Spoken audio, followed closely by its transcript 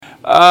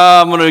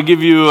I'm going to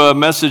give you a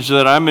message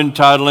that I'm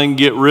entitling,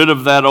 Get Rid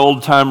of That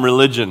Old-Time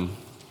Religion.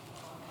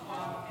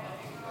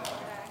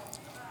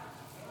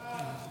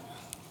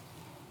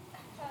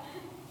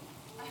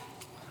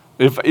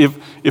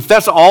 If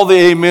that's all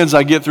the amens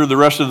I get through the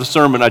rest of the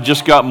sermon, I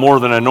just got more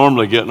than I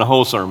normally get in a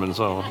whole sermon.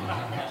 So,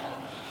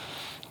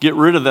 get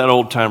rid of that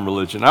old-time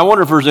religion. I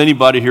wonder if there's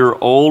anybody here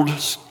old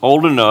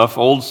enough,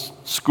 old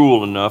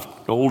school enough,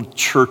 old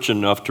church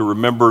enough to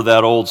remember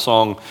that old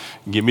song,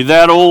 give me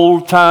that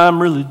old-time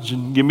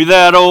religion, give me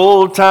that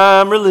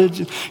old-time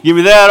religion, give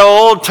me that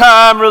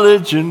old-time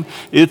religion,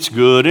 it's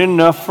good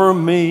enough for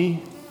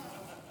me.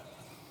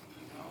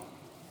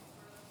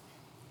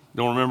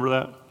 Don't remember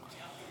that?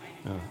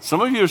 Yeah.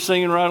 Some of you are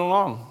singing right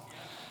along.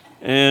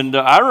 And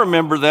I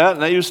remember that,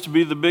 and that used to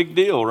be the big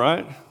deal,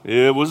 right?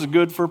 It was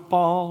good for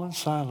Paul and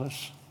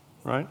Silas,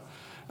 right?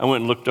 I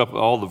went and looked up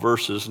all the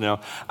verses. Now,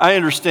 I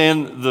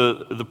understand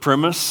the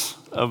premise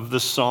of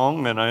this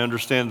song, and I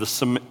understand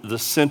the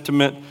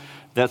sentiment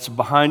that's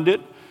behind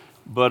it,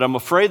 but I'm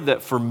afraid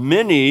that for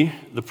many,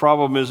 the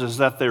problem is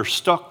that they're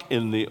stuck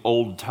in the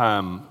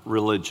old-time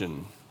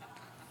religion.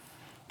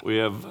 We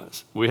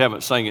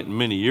haven't sang it in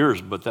many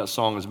years, but that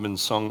song has been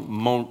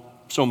sung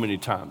so many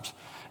times.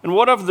 And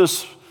what of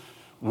this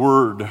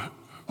word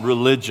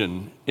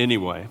religion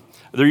anyway?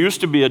 There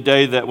used to be a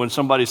day that when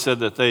somebody said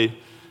that they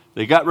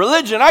got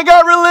religion, I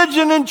got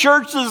religion in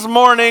church this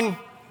morning.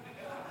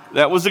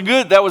 That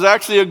was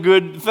actually a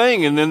good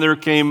thing. And then there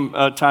came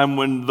a time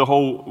when the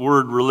whole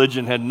word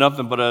religion had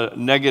nothing but a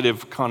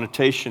negative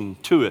connotation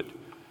to it.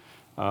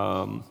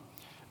 And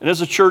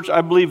as a church,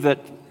 I believe that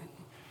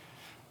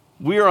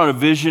we are on a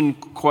vision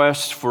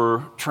quest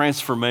for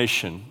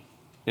transformation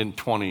in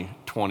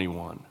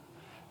 2021.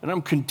 And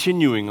I'm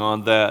continuing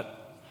on that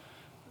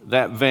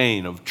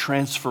vein of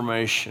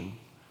transformation.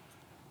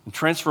 And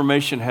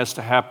transformation has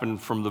to happen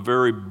from the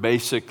very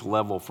basic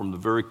level, from the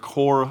very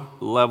core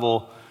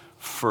level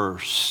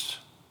first.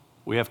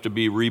 We have to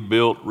be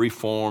rebuilt,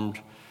 reformed,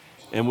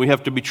 and we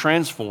have to be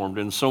transformed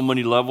in so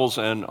many levels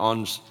and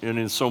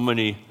in so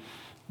many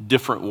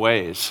different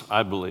ways,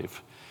 I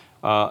believe.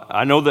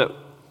 I know that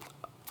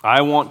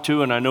I want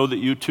to, and I know that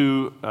you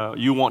too,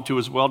 you want to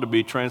as well, to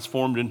be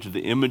transformed into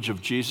the image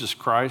of Jesus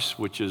Christ,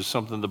 which is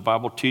something the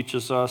Bible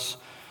teaches us.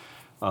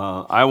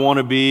 I want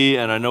to be,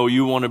 and I know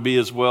you want to be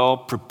as well,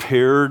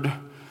 prepared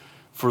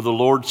for the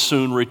Lord's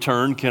soon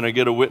return. Can I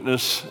get a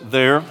witness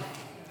there?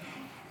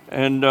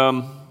 And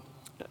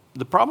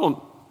the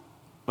problem,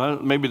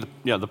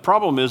 the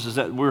problem is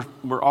that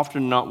we're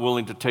often not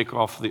willing to take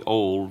off the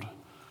old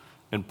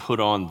and put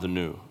on the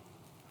new.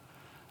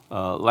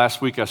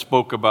 Last week I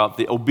spoke about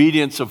the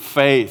obedience of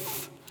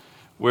faith,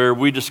 where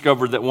we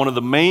discovered that one of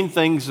the main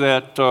things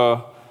that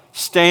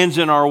stands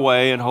in our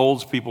way and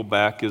holds people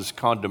back is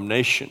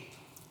condemnation.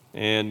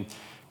 And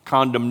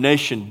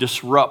condemnation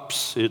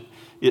disrupts,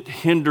 it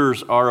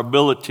hinders our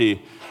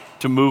ability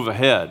to move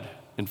ahead.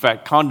 In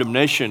fact,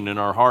 condemnation in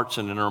our hearts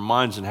and in our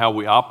minds and how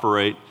we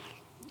operate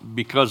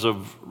because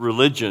of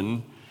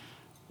religion,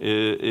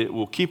 it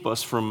will keep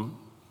us from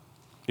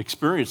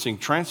experiencing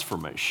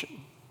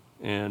transformation.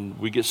 And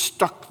we get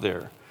stuck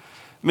there.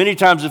 Many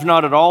times, if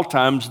not at all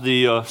times,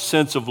 the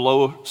sense of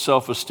low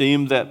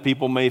self-esteem that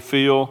people may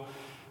feel,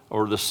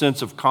 or the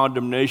sense of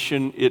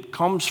condemnation, it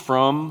comes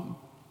from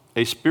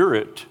a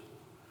spirit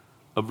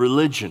of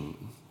religion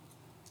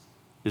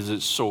is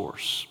its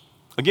source.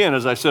 Again,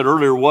 as I said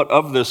earlier, what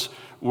of this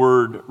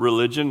word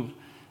religion?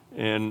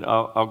 And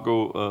I'll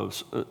go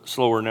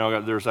slower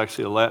now. There's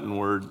actually a Latin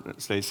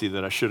word, Stacy,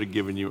 that I should have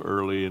given you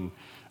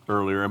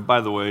earlier. And by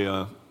the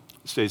way,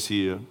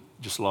 Stacy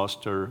just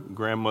lost her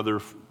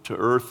grandmother to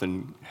earth,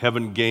 and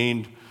heaven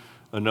gained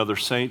another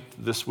saint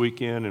this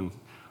weekend, and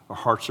our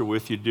hearts are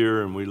with you,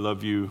 dear, and we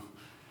love you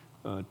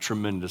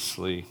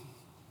tremendously.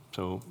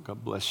 So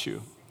God bless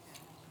you.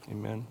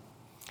 Amen.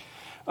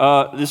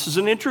 This is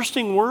an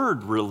interesting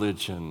word,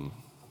 religion.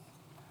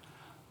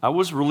 I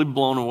was really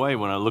blown away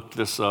when I looked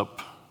this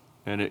up,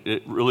 and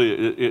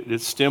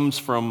it stems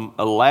from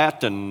a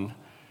Latin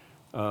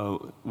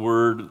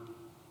word,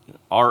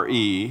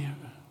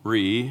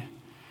 re,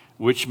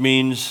 which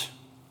means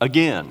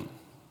again,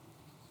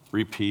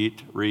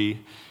 repeat,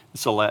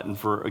 it's a Latin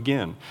for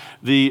again.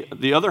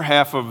 The other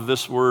half of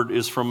this word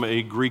is from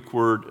a Greek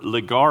word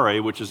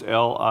ligare, which is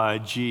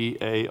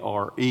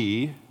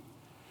Ligare,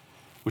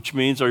 which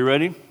means, are you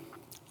ready?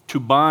 To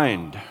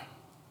bind.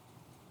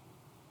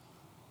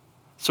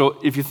 So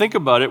if you think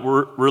about it,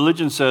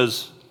 religion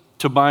says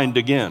to bind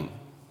again.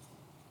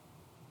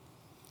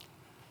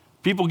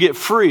 People get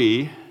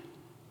free,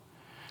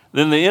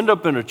 then they end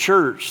up in a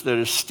church that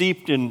is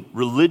steeped in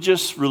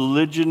religious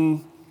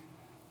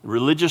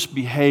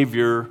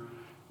behavior,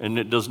 and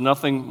it does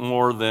nothing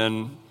more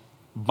than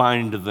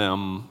bind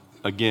them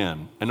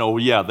again. And oh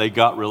yeah, they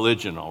got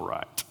religion all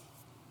right.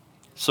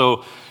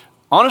 So,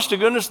 honest to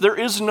goodness, there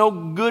is no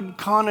good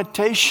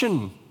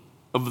connotation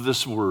of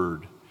this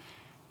word,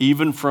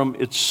 even from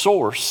its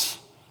source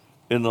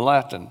in the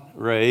Latin,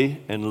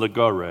 re and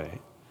ligare.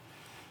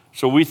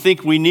 So we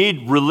think we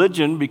need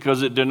religion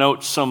because it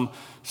denotes some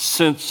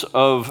sense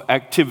of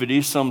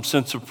activity, some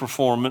sense of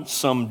performance,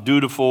 some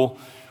dutiful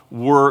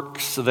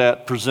works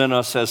that present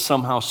us as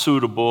somehow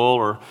suitable,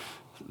 or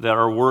that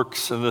our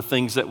works and the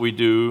things that we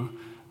do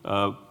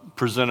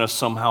present us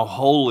somehow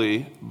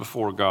holy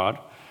before God.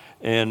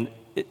 And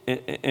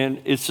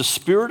it's a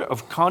spirit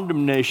of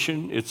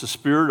condemnation. It's a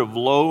spirit of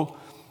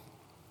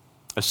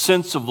a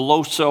sense of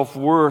low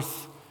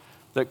self-worth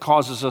that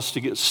causes us to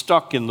get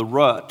stuck in the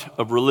rut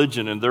of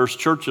religion. And there's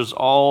churches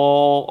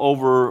all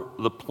over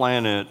the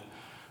planet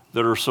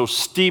that are so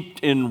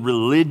steeped in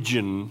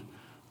religion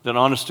that,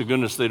 honest to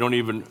goodness, they don't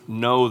even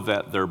know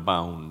that they're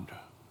bound.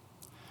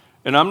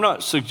 And I'm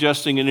not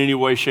suggesting in any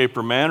way, shape,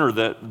 or manner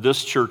that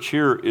this church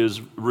here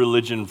is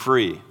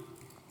religion-free.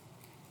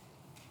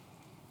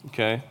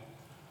 Okay?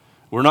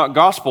 We're not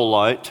gospel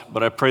light,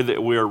 but I pray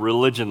that we are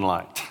religion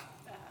light.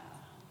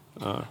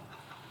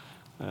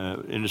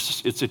 And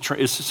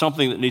it's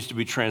something that needs to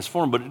be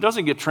transformed, but it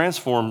doesn't get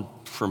transformed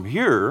from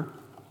here.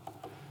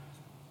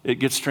 It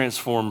gets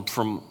transformed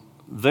from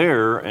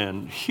there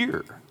and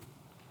here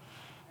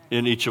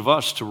in each of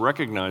us to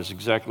recognize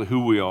exactly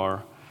who we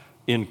are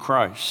in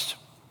Christ.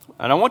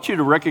 And I want you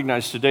to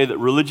recognize today that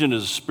religion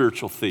is a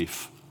spiritual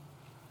thief.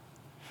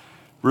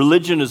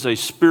 Religion is a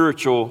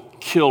spiritual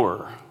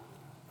killer.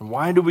 And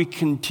why do we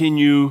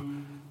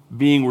continue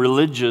being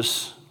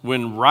religious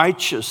when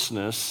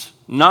righteousness,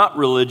 not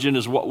religion,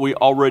 is what we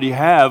already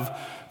have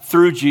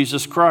through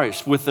Jesus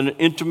Christ? With an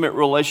intimate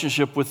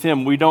relationship with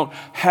Him, we don't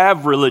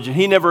have religion.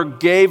 He never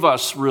gave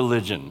us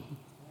religion.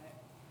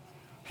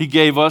 He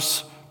gave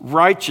us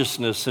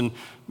righteousness. And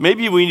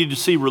maybe we need to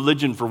see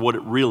religion for what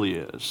it really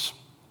is.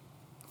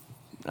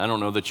 I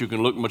don't know that you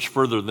can look much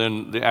further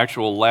than the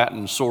actual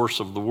Latin source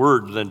of the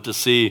word than to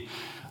see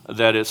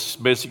that it's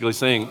basically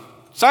saying,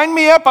 sign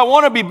me up, I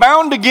want to be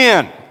bound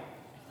again.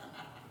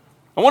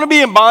 I want to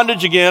be in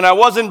bondage again. I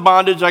was in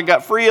bondage. I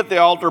got free at the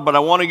altar, but I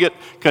want to get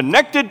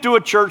connected to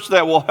a church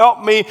that will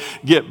help me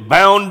get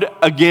bound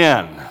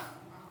again.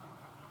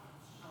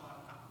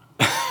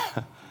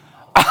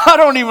 I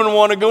don't even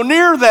want to go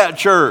near that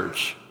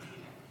church.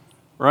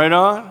 Right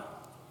on?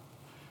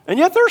 And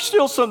yet there's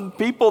still some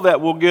people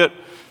that will get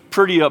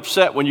pretty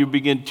upset when you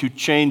begin to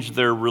change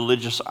their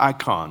religious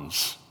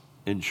icons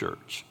in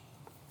church.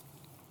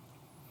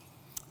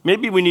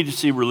 Maybe we need to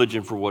see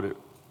religion for what it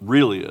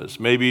really is.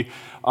 Maybe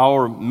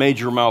our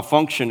major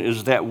malfunction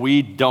is that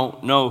we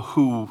don't know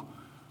who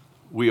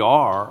we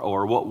are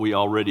or what we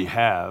already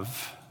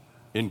have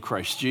in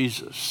Christ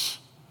Jesus.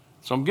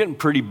 So I'm getting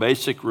pretty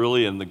basic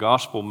really in the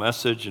gospel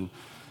message and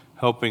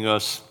helping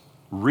us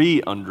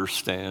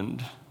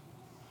understand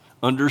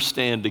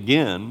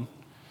again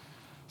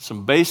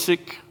some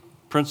basic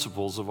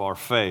principles of our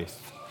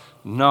faith,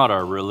 not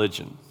our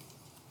religion.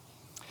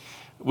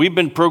 We've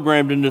been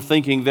programmed into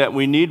thinking that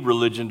we need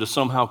religion to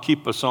somehow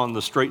keep us on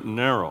the straight and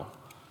narrow.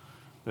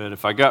 That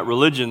if I got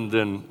religion,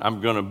 then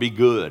I'm going to be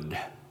good.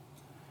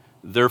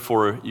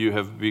 Therefore, you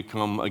have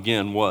become,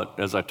 again, what?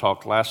 As I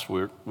talked last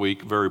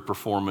week, very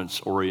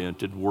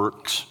performance-oriented,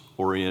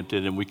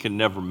 works-oriented, and we can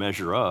never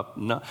measure up.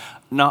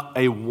 Not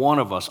a one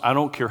of us, I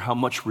don't care how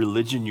much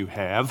religion you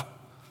have,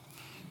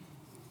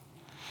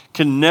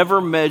 can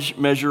never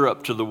measure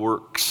up to the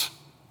works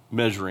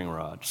measuring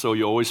rod. So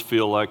you always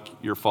feel like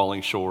you're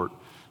falling short.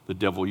 The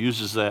devil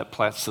uses that,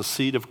 plants the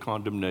seed of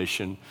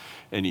condemnation,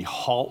 and he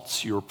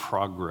halts your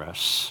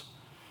progress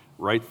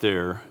right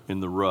there in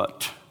the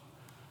rut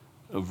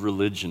of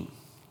religion.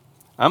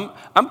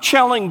 I'm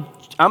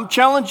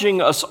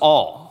challenging us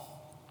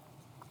all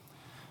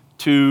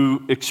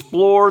to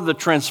explore the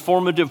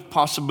transformative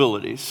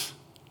possibilities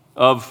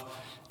of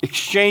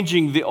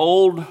exchanging the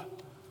old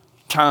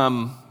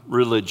time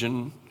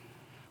religion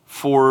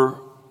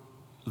for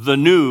the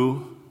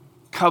new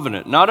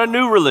covenant. Not a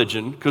new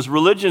religion, because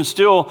religion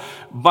still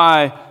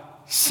by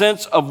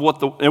sense of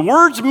what and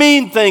words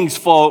mean things,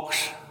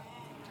 folks.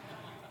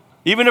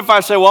 Even if I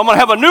say, well, I'm going to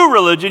have a new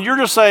religion, you're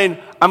just saying,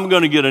 I'm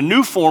going to get a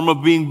new form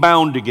of being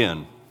bound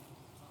again.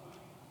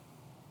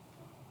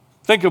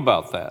 Think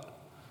about that.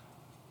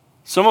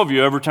 Some of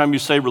you, every time you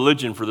say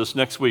religion for this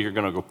next week, you're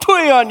going to go,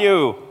 pooey on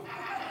you.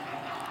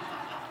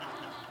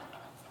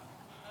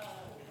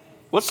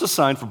 What's the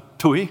sign for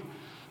tui?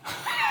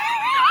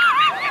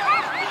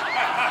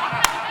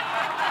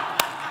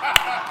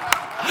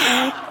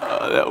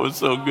 That was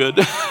so good.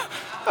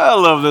 I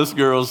love this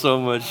girl so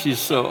much. She's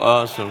so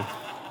awesome.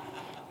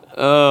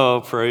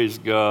 Oh, praise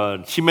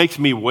God. She makes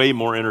me way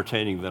more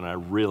entertaining than I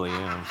really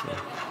am. So.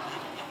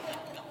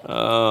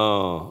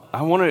 Oh,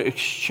 I want to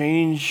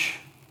exchange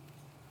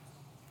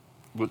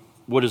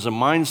what is a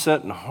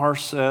mindset and a heart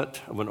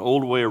set of an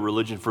old way of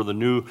religion for the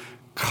new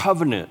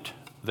covenant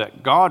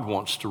that God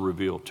wants to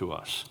reveal to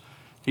us.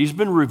 He's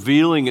been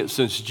revealing it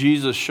since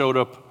Jesus showed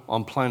up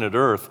on planet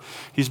Earth.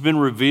 He's been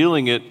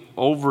revealing it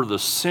over the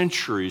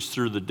centuries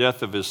through the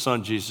death of his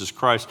son, Jesus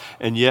Christ,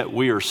 and yet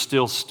we are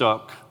still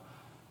stuck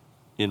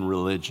in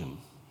religion.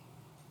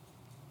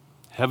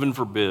 Heaven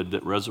forbid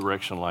that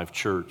Resurrection Life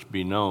Church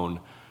be known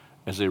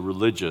as a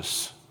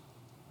religious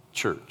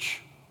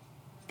church.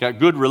 Got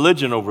good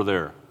religion over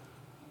there.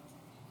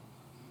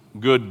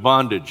 good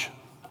bondage.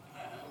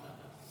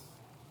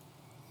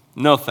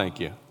 No, thank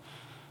you.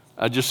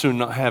 I'd just soon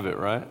not have it,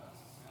 right?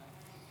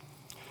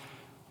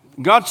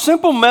 God's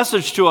simple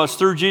message to us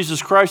through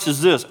Jesus Christ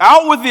is this: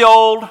 out with the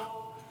old,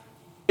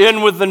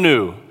 in with the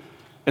new.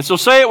 And so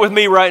say it with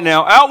me right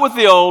now: out with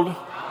the old,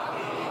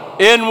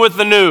 in with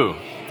the new.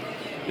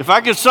 If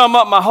I could sum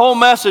up my whole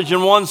message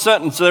in one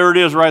sentence, there it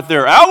is right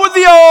there. Out with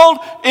the old,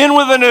 in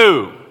with the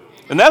new.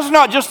 And that's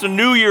not just a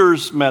New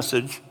Year's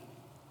message.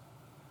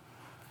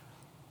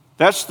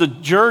 That's the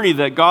journey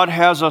that God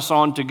has us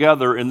on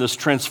together in this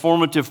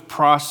transformative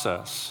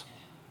process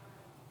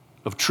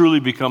of truly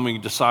becoming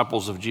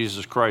disciples of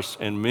Jesus Christ.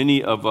 And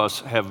many of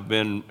us have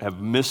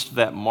missed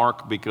that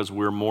mark because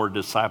we're more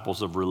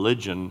disciples of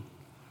religion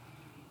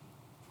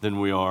than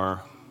we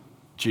are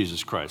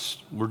Jesus Christ.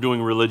 We're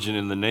doing religion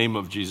in the name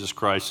of Jesus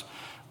Christ.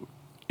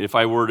 If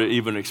I were to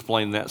even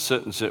explain that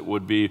sentence, it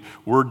would be,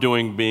 we're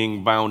doing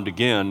being bound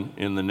again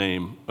in the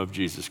name of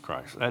Jesus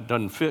Christ. That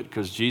doesn't fit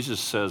because Jesus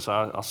says,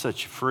 I'll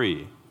set you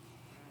free.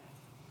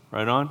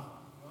 Right on?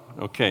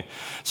 Okay.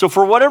 So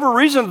for whatever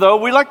reason, though,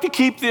 we like to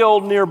keep the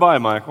old nearby,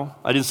 Michael.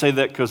 I didn't say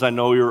that because I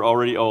know you're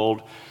already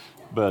old,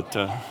 but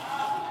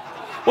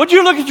what'd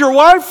you look at your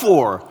wife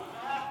for?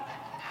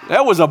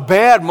 That was a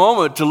bad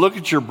moment to look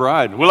at your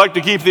bride. We like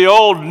to keep the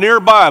old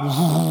nearby.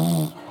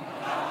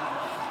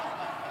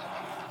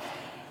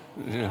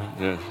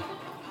 Yeah.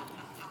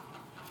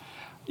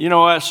 You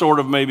know, that sort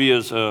of maybe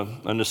is a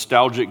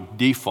nostalgic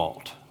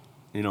default,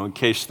 you know, in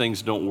case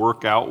things don't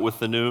work out with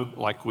the new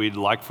like we'd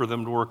like for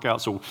them to work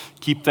out. So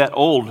keep that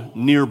old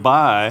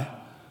nearby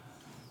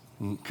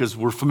because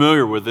we're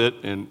familiar with it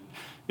and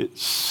it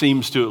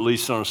seems to, at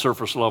least on a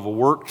surface level,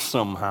 work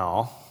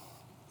somehow,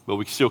 but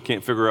we still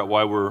can't figure out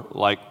why we're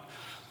like,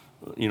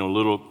 you know,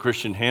 little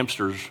Christian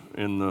hamsters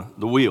in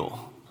the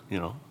wheel, you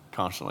know,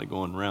 constantly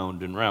going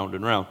round and round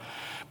and round.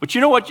 But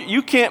you know what?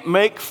 You can't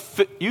make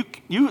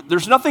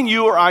there's nothing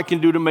you or I can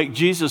do to make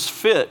Jesus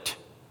fit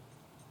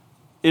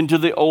into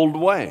the old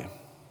way.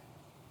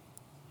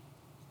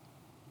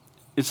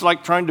 It's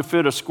like trying to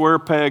fit a square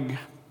peg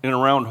in a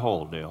round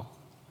hole, Dale.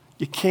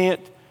 You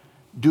can't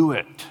do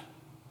it.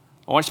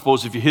 Oh, I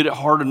suppose if you hit it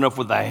hard enough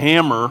with a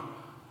hammer,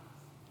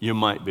 you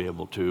might be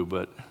able to,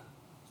 but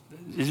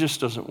it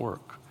just doesn't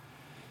work.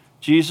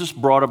 Jesus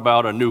brought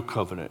about a new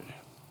covenant,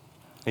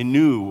 a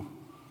new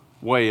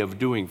way of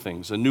doing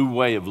things, a new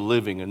way of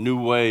living, a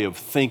new way of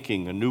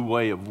thinking, a new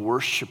way of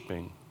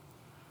worshiping,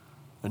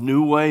 a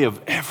new way of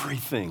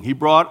everything. He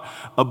brought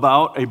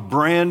about a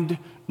brand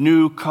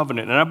new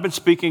covenant. And I've been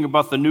speaking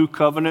about the new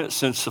covenant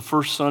since the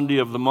first Sunday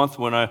of the month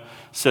when I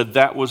said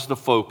that was the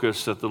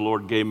focus that the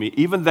Lord gave me,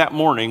 even that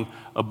morning,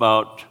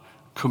 about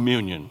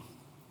communion,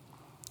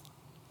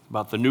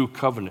 about the new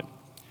covenant.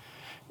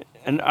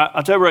 And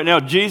I'll tell you right now,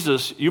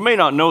 Jesus, you may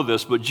not know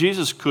this, but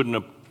Jesus could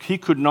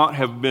not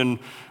have been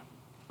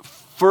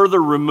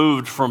further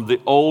removed from the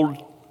old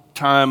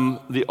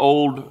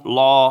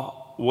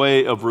law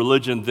way of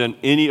religion than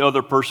any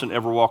other person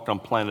ever walked on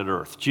planet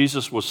Earth.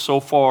 Jesus was so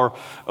far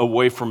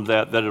away from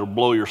that it'll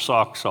blow your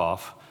socks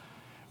off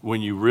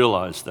when you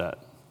realize that.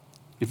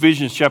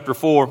 Ephesians chapter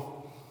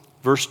 4,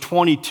 verse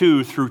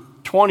 22 through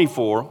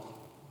 24,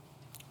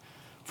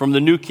 from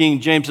the New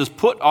King James says,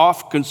 "Put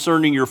off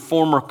concerning your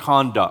former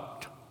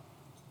conduct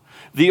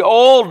the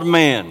old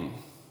man,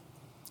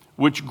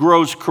 which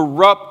grows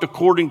corrupt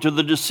according to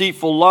the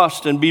deceitful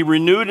lust, and be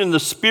renewed in the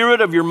spirit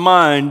of your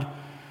mind,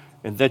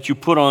 and that you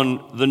put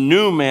on the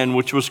new man,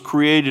 which was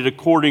created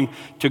according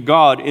to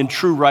God in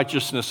true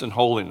righteousness and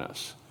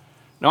holiness."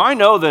 Now, I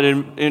know that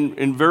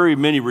in very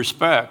many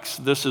respects,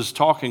 this is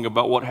talking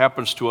about what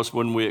happens to us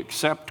when we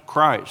accept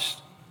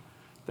Christ.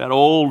 That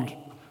old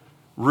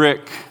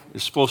Rick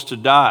is supposed to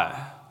die,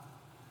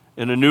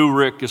 and a new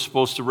Rick is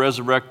supposed to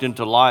resurrect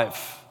into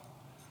life,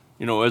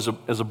 you know, as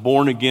a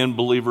born-again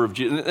believer of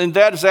Jesus. And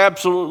that is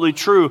absolutely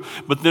true.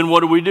 But then what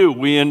do?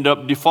 We end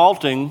up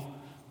defaulting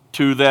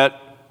to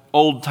that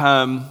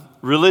old-time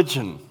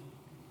religion.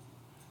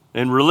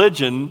 And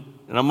religion,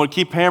 and I'm going to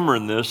keep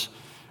hammering this,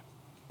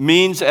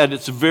 means at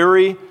its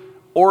very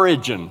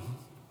origin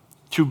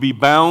to be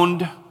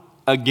bound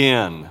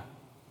again.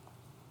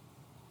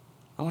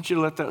 I want you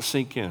to let that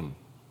sink in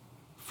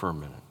for a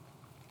minute.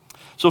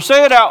 So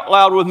say it out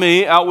loud with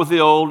me: out with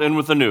the old, in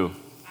with the new.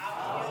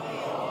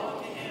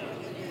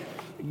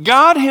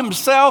 God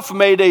himself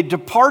made a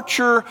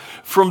departure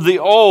from the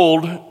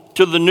old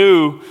to the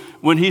new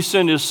when he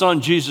sent his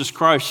son Jesus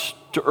Christ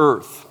to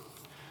earth.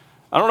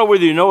 I don't know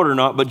whether you know it or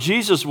not, but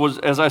Jesus was,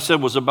 as I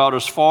said, was about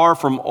as far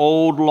from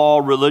old law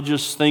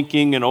religious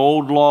thinking and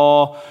old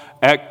law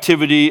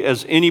activity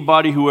as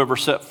anybody who ever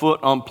set foot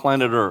on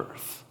planet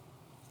Earth.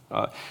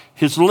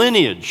 His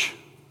lineage,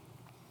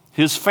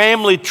 his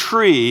family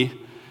tree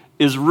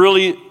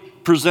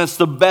presents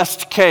the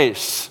best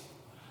case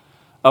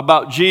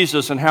about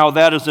Jesus and how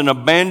that is an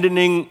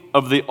abandoning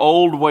of the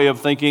old way of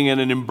thinking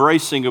and an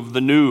embracing of the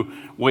new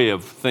way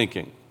of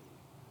thinking.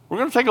 We're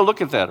going to take a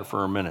look at that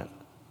for a minute.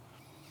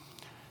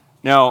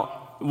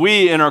 Now,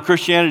 we in our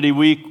Christianity,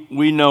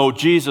 we know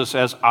Jesus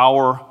as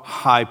our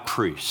high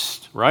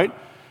priest, right?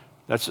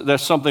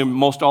 That's something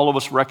most all of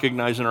us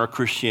recognize in our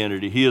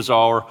Christianity. He is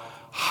our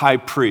high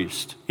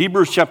priest.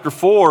 Hebrews chapter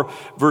 4,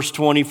 verse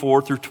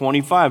 24 through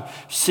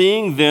 25.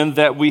 Seeing then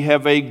that we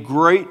have a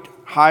great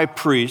high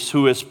priest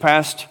who has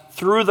passed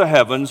through the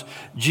heavens,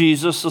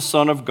 Jesus, the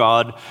Son of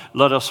God,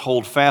 let us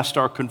hold fast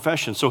our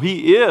confession. So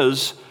he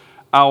is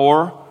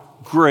our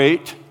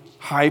great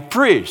high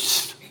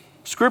priest.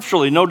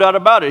 Scripturally, no doubt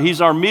about it.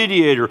 He's our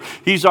mediator.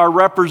 He's our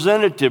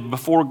representative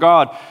before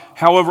God.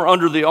 However,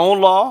 under the old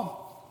law,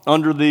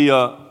 under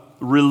the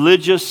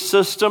religious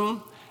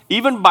system,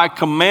 even by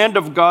command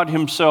of God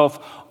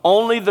himself,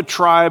 only the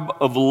tribe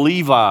of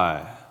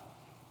Levi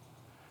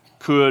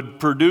could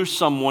produce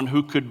someone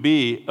who could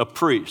be a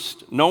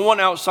priest. No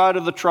one outside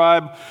of the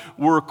tribe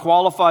were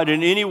qualified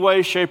in any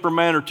way, shape, or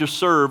manner to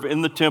serve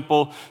in the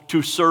temple,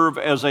 to serve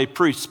as a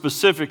priest,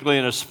 specifically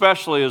and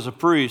especially as a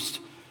priest.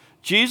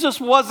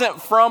 Jesus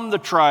wasn't from the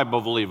tribe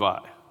of Levi.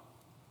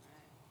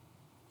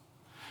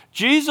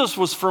 Jesus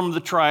was from the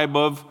tribe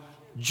of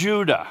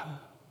Judah.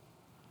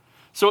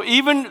 So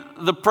even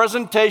the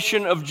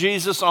presentation of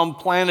Jesus on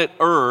planet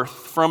Earth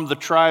from the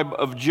tribe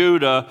of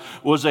Judah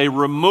was a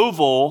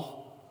removal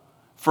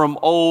from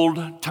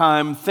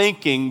old-time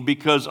thinking,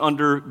 because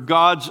under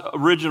God's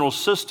original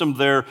system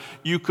there,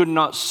 you could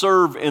not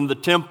serve in the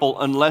temple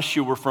unless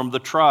you were from the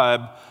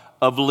tribe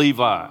of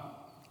Levi.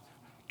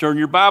 Turn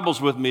your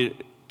Bibles with me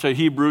to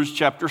Hebrews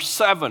chapter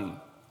 7.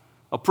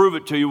 I'll prove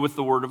it to you with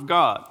the Word of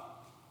God.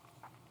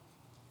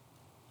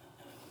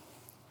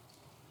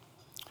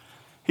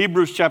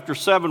 Hebrews chapter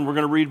 7, we're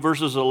going to read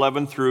verses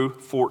 11 through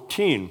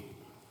 14.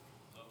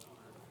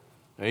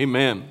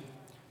 Amen.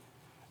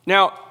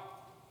 Now,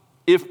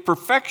 if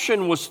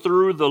perfection was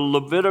through the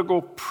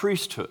Levitical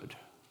priesthood,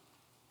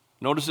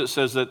 notice it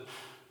says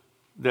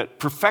that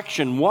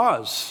perfection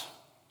was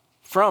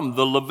from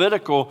the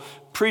Levitical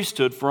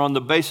priesthood, for on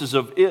the basis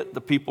of it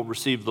the people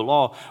received the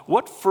law.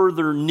 What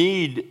further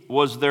need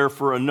was there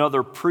for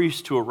another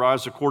priest to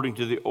arise according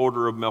to the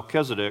order of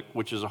Melchizedek,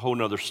 which is a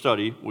whole other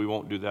study, we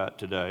won't do that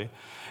today,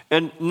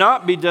 and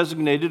not be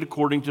designated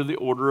according to the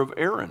order of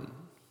Aaron?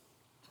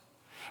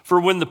 For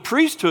when the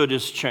priesthood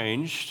is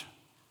changed,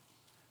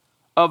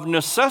 of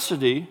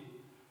necessity,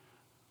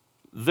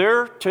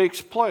 there takes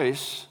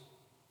place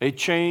a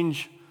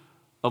change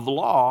of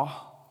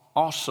law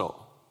also.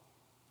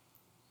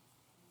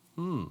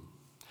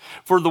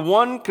 For the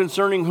one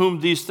concerning whom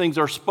these things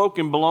are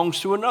spoken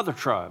belongs to another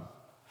tribe,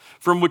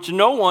 from which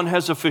no one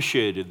has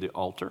officiated the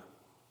altar.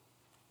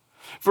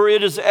 For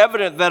it is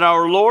evident that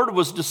our Lord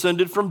was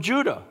descended from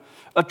Judah,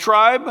 a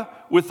tribe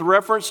with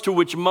reference to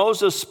which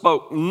Moses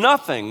spoke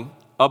nothing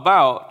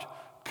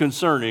about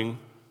concerning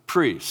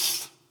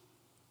priests.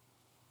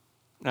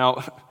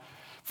 Now,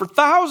 for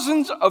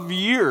thousands of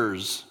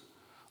years,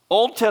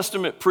 Old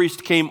Testament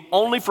priests came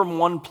only from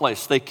one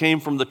place. They came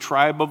from the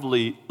tribe of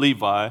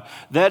Levi.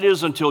 That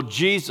is until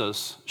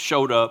Jesus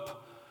showed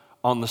up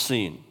on the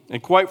scene.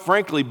 And quite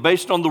frankly,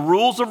 based on the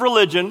rules of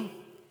religion,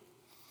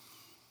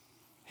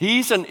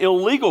 he's an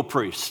illegal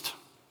priest.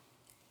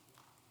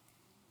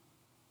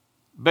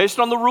 Based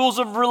on the rules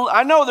of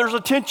I know there's a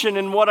tension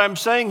in what I'm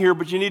saying here,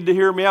 but you need to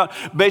hear me out.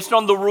 Based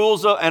on the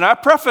rules of, and I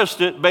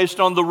prefaced it, based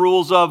on the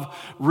rules of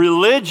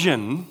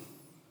religion,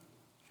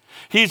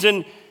 he's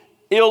an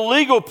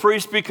illegal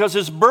priest because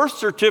his birth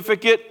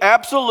certificate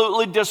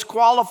absolutely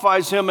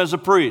disqualifies him as a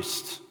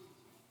priest.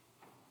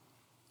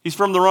 He's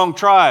from the wrong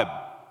tribe.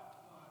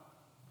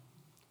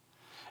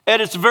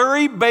 At its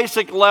very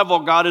basic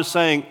level, God is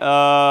saying,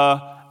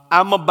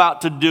 I'm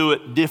about to do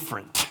it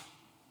different.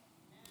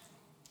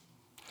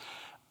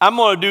 I'm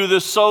going to do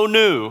this so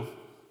new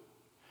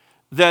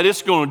that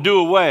it's going to do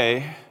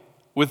away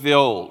with the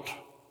old.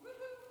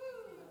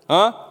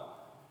 Huh?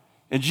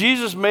 And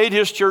Jesus made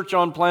his church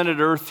on planet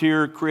Earth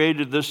here,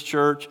 created this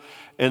church,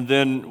 and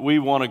then we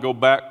want to go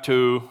back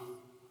to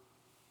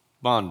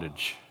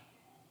bondage.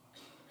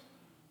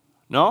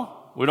 No?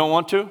 We don't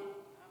want to?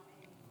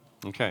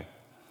 Okay.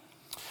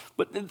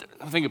 But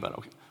think about it.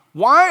 Okay.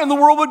 Why in the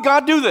world would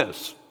God do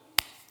this?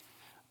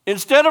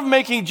 Instead of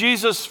making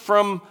Jesus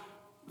from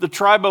the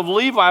tribe of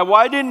Levi,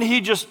 why didn't he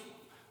just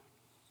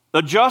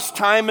adjust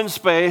time and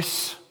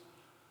space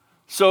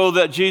so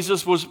that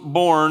Jesus was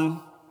born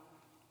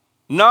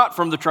not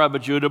from the tribe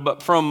of Judah,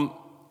 but from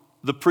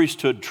the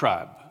priesthood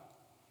tribe,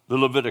 the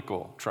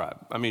Levitical tribe?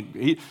 I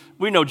mean,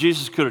 we know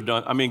Jesus could have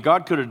done,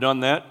 God could have done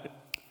that,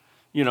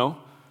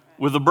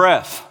 with a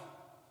breath.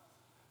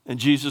 And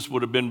Jesus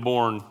would have been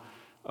born,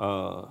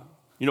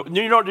 you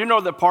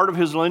know that part of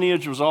his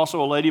lineage was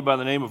also a lady by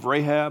the name of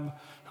Rahab,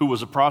 who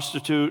was a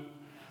prostitute.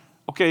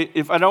 Okay,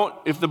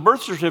 if the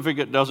birth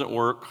certificate doesn't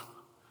work,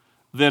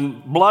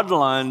 then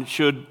bloodline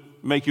should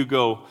make you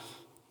go,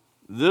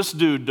 this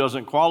dude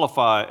doesn't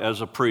qualify as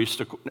a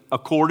priest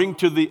according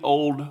to the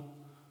old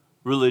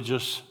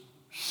religious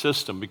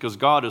system, because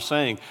God is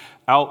saying,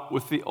 out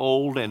with the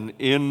old and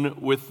in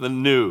with the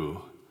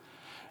new.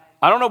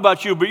 I don't know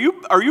about you, but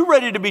are you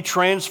ready to be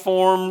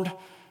transformed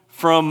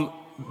from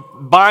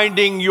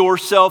binding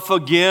yourself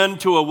again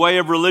to a way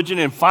of religion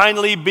and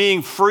finally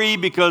being free,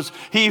 because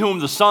he whom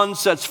the Son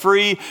sets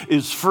free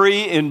is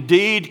free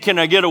indeed. Can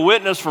I get a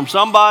witness from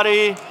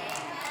somebody?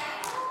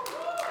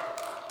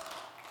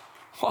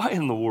 Why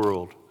in the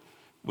world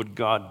would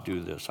God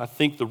do this? I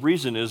think the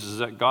reason is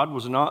that God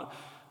was not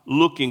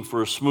looking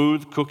for a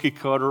smooth,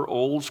 cookie-cutter,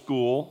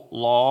 old-school,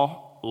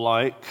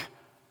 law-like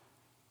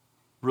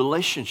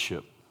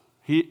relationship.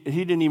 He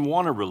didn't even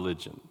want a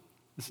religion.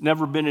 It's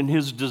never been in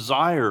his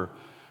desire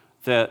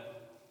that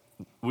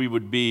we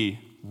would be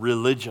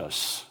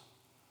religious,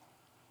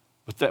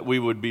 but that we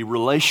would be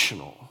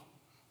relational,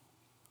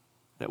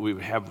 that we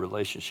would have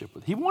relationship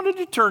with. He wanted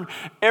to turn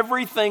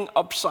everything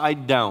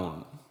upside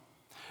down.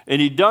 And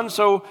he done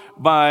so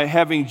by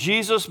having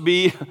Jesus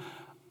be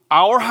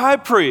our high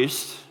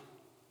priest,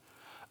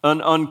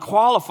 an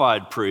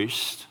unqualified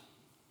priest,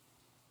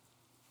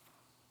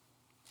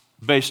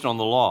 based on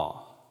the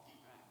law.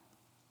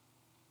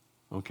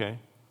 Okay?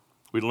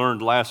 We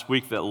learned last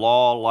week that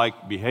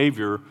law-like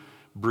behavior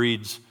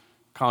breeds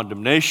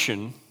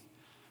condemnation,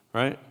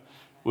 right?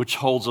 Which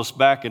holds us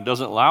back and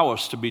doesn't allow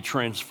us to be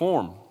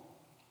transformed.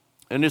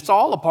 And it's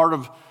all a part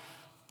of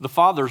the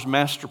Father's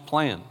master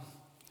plan.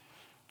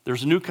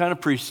 There's a new kind of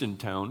priest in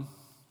town,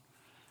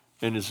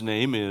 and his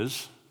name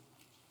is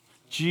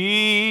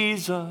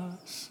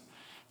Jesus.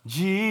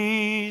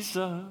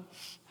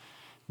 Jesus.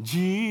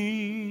 Jesus.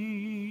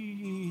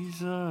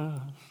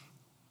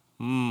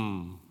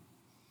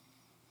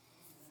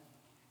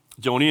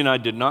 Joni and I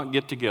did not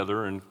get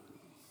together and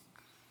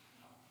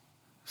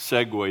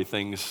segue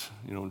things,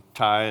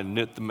 tie and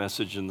knit the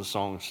message and the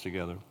songs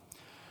together.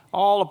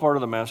 All a part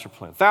of the master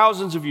plan.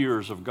 Thousands of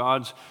years of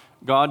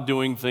God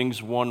doing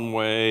things one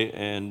way,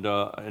 and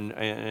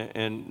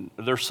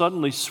they're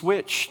suddenly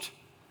switched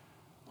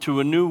to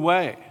a new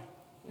way.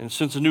 And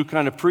since a new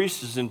kind of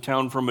priest is in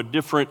town from a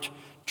different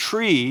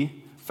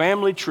tree,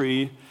 family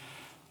tree,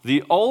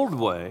 the old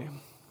way,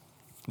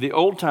 the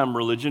old-time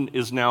religion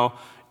is now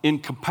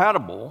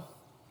incompatible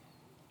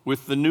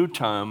with the new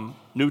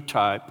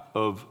type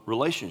of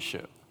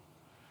relationship.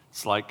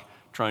 It's like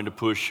trying to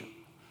push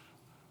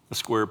a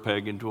square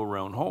peg into a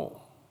round hole.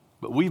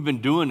 But we've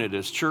been doing it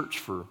as church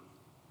for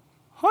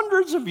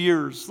hundreds of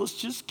years. Let's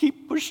just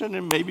keep pushing,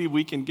 and maybe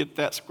we can get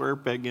that square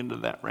peg into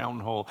that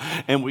round hole,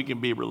 and we can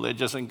be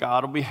religious, and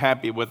God will be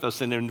happy with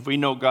us. And if we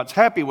know God's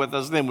happy with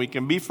us, then we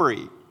can be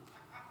free.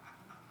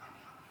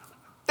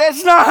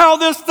 That's not how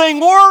this thing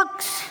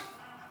works.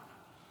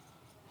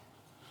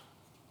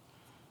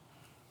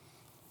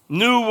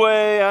 New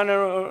way, I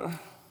know.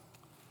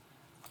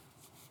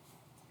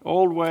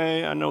 Old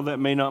way, I know that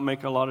may not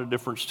make a lot of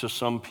difference to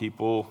some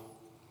people,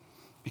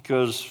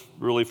 because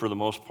really, for the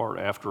most part,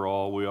 after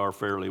all, we are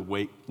fairly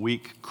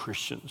weak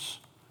Christians.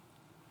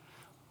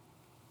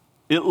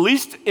 At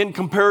least in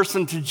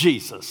comparison to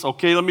Jesus.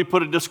 Okay, let me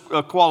put a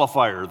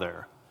qualifier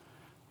there.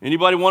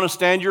 Anybody want to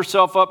stand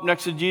yourself up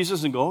next to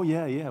Jesus and go, oh,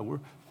 yeah,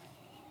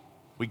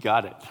 we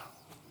got it.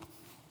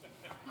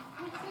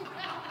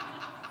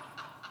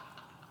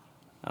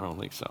 I don't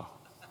think so.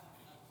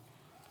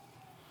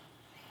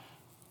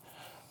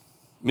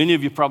 Many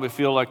of you probably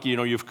feel like,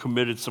 you've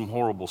committed some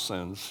horrible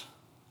sins,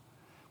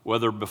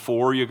 whether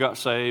before you got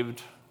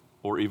saved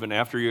or even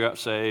after you got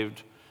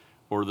saved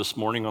or this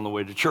morning on the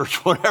way to church,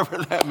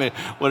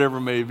 whatever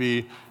may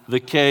be the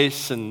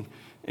case. And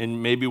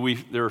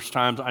maybe there's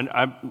times,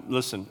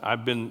 listen,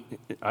 I've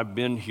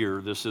been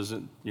here. This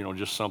isn't,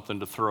 just something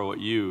to throw at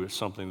you. It's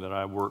something that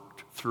I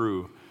worked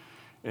through.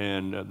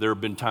 And there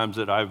have been times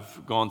that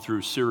I've gone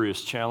through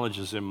serious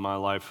challenges in my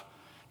life,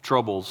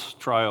 troubles,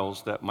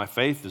 trials, that my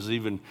faith has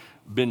even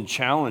been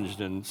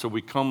challenged. And so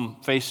we come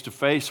face to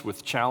face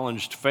with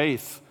challenged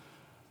faith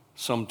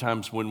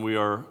sometimes when we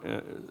are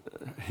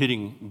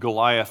hitting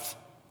Goliath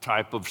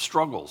type of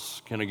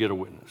struggles. Can I get a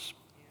witness?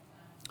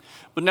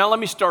 But now let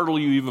me startle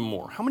you even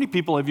more. How many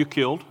people have you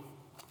killed?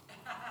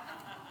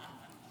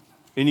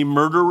 Any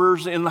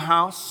murderers in the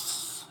house?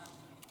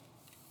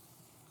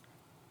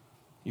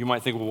 You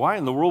might think, well, why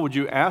in the world would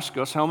you ask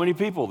us how many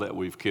people that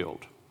we've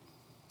killed?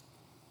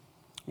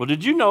 Well,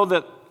 did you know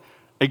that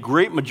a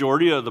great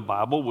majority of the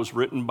Bible was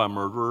written by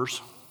murderers?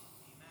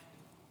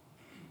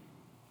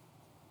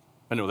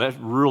 I know that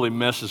really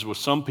messes with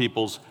some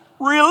people's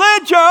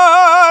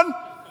religion.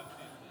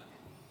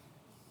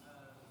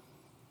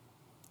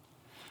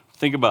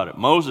 Think about it.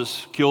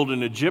 Moses killed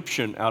an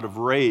Egyptian out of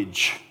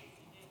rage.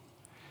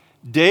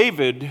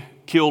 David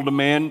killed a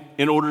man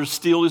in order to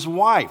steal his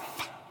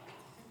wife.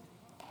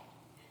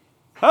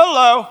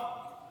 Hello.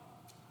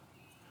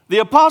 The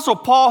Apostle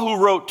Paul,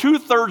 who wrote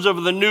 2/3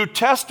 of the New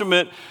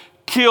Testament,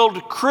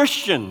 killed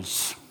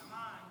Christians.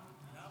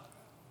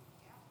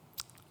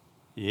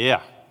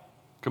 Yeah.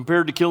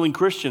 Compared to killing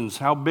Christians,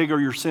 how big are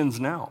your sins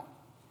now?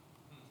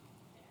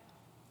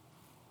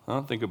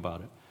 Think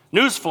about it.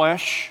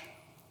 Newsflash.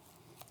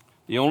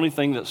 The only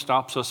thing that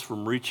stops us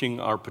from reaching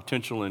our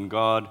potential in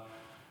God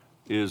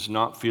is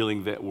not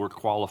feeling that we're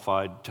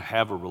qualified to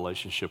have a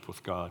relationship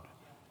with God.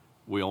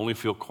 We only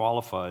feel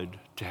qualified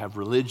to have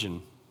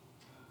religion.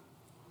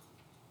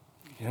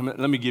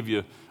 Let me give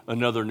you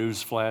another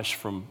news flash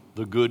from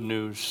the good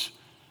news.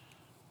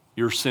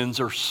 Your sins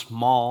are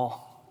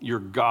small, your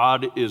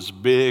God is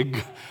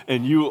big,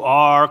 and you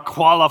are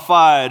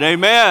qualified.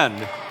 Amen.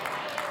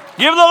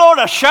 Give the Lord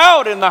a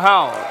shout in the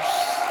house.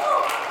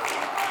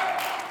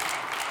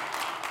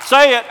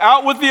 Say it,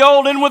 out with the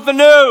old, in with the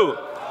new.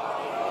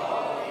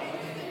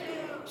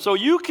 So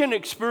you can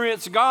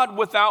experience God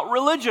without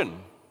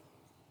religion.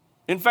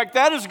 In fact,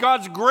 that is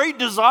God's great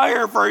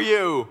desire for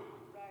you.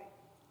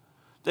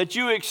 That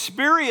you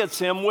experience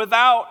Him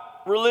without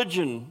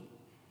religion.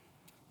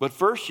 But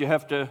first you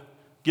have to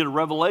get a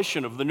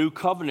revelation of the new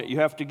covenant. You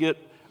have to get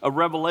a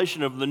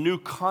revelation of the new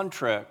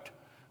contract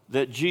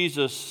that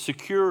Jesus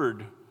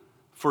secured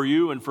for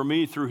you and for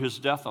me through His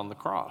death on the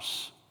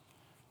cross.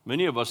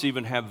 Many of us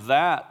even have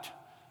that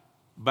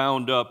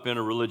bound up in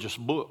a religious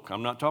book.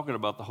 I'm not talking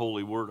about the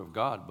holy word of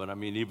God, but I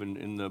mean even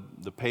in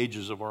the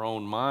pages of our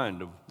own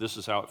mind of this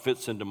is how it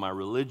fits into my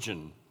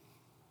religion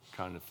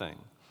kind of thing.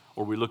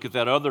 Or we look at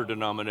that other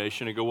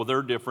denomination and go, well,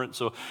 they're different,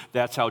 so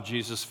that's how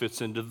Jesus fits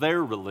into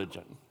their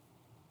religion.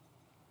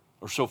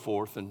 Or so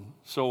forth and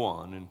so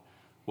on. And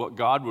what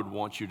God would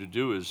want you to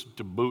do is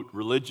to boot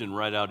religion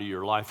right out of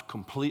your life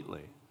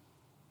completely.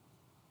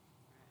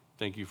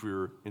 Thank you for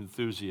your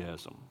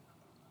enthusiasm.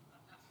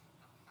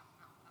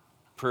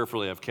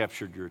 Prayerfully, I've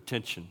captured your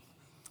attention.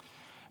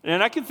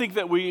 And I can think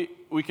that we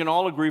can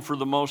all agree for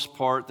the most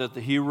part that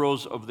the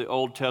heroes of the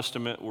Old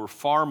Testament were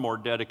far more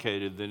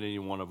dedicated than any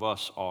one of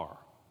us are.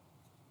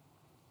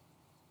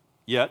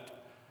 Yet,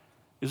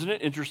 isn't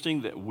it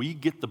interesting that we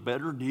get the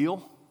better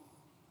deal?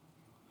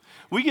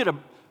 We get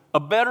a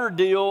better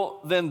deal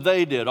than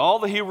they did. All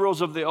the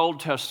heroes of the Old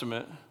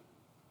Testament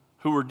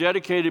who were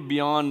dedicated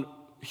beyond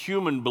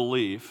human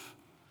belief,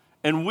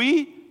 and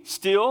we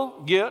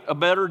still get a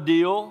better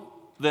deal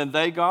than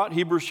they got.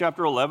 Hebrews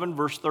chapter 11,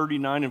 verse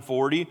 39 and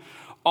 40.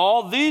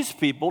 All these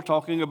people,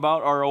 talking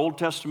about our Old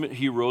Testament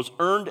heroes,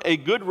 earned a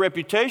good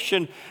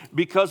reputation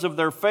because of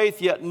their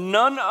faith, yet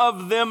none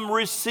of them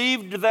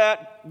received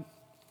that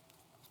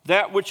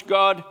which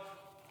God,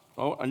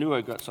 I knew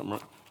I got something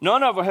wrong.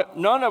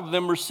 None of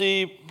them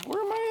received,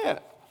 where am I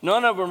at?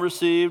 None of them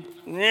received,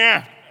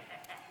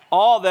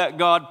 all that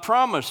God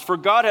promised. For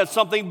God had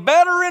something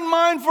better in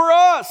mind for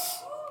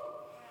us,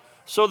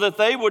 so that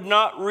they would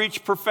not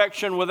reach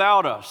perfection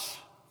without us.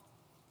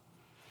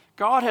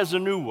 God has a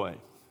new way.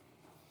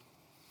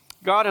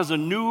 God has a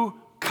new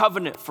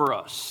covenant for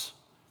us.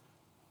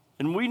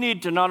 And we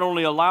need to not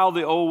only allow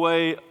the old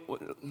way,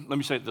 let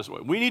me say it this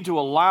way. We need to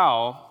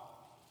allow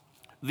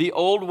the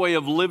old way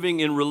of living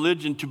in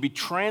religion to be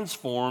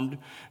transformed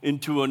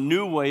into a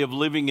new way of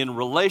living in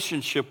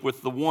relationship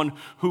with the one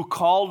who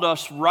called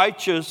us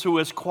righteous, who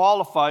has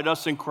qualified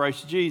us in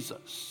Christ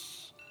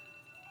Jesus.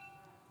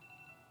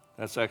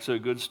 That's actually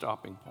a good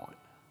stopping point.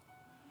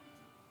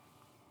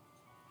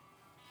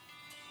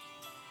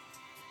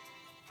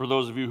 For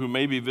those of you who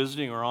may be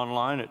visiting or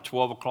online at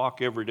 12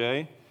 o'clock every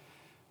day,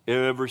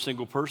 every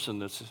single person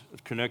that's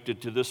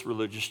connected to this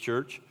religious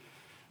church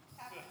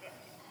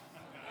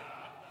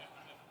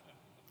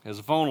has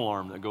a phone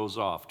alarm that goes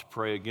off to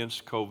pray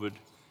against COVID,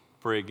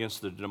 pray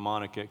against the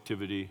demonic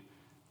activity,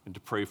 and to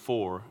pray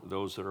for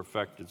those that are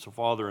affected. So,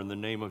 Father, in the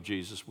name of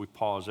Jesus, we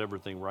pause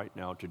everything right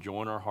now to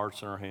join our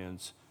hearts and our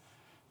hands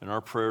and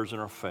our prayers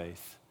and our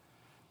faith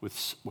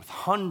with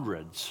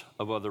hundreds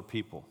of other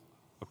people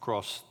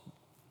across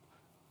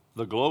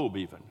the globe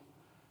even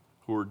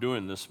who are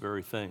doing this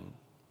very thing.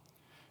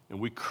 And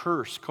we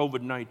curse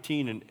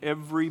COVID-19 and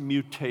every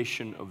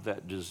mutation of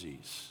that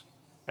disease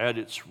at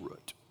its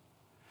root.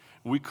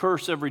 We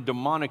curse every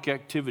demonic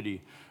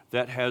activity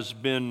that has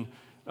been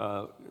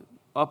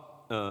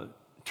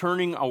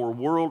turning our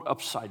world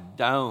upside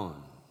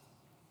down.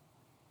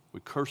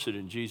 We curse it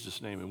in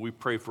Jesus' name, and we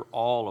pray for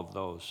all of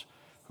those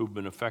who've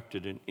been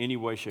affected in any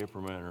way, shape,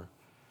 or manner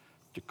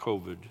to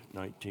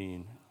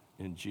COVID-19.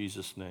 In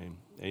Jesus' name,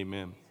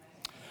 amen.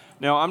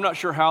 Now, I'm not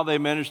sure how they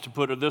managed to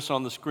put this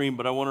on the screen,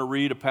 but I want to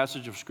read a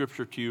passage of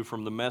Scripture to you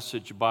from the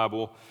Message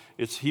Bible.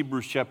 It's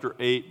Hebrews chapter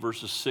 8,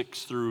 verses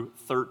 6 through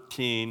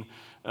 13.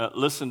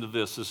 Listen to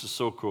this. This is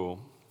so cool.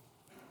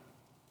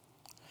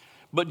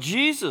 But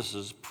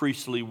Jesus'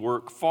 priestly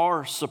work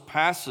far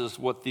surpasses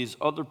what these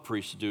other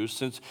priests do,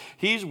 since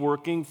he's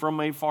working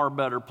from a far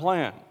better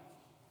plan.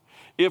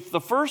 If the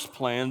first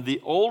plan,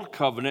 the old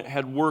covenant,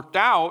 had worked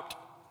out,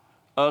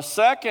 a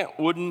second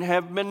wouldn't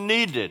have been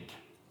needed.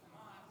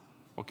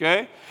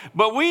 Okay?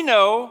 But we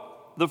know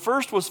the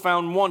first was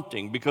found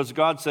wanting because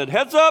God said,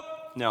 heads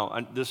up.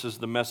 Now, this is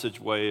the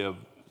Message way of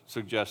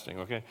suggesting,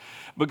 okay?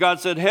 But God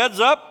said, heads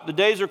up, the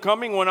days are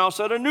coming when I'll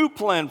set a new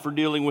plan for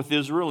dealing with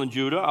Israel and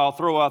Judah. I'll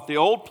throw out the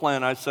old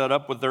plan I set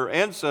up with their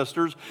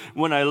ancestors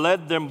when I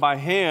led them by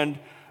hand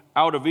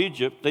out of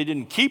Egypt, they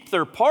didn't keep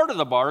their part of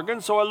the bargain,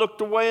 so I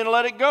looked away and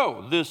let it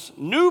go. This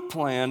new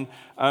plan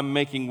I'm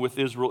making with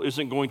Israel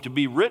isn't going to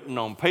be written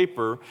on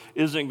paper,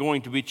 isn't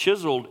going to be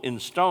chiseled in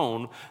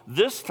stone.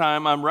 This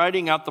time I'm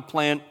writing out the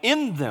plan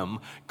in them,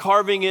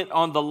 carving it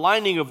on the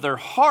lining of their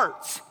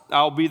hearts.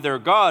 I'll be their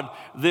God,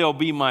 they'll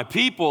be my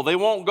people. They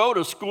won't go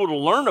to school to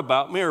learn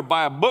about me or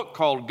buy a book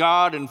called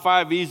God in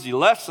 5 Easy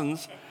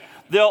Lessons.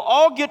 They'll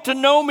all get to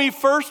know me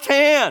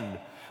firsthand.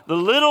 The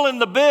little and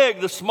the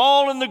big, the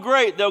small and the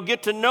great, they'll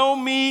get to know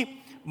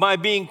me by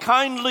being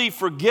kindly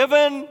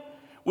forgiven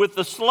with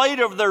the slate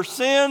of their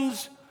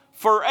sins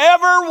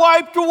forever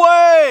wiped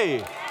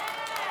away.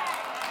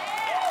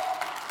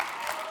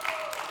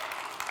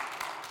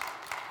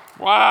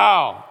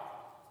 Wow.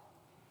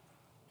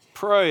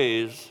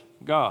 Praise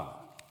God.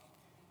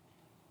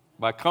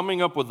 By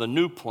coming up with a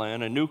new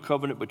plan, a new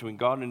covenant between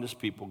God and his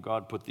people,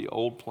 God put the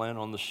old plan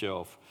on the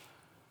shelf,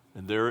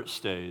 and there it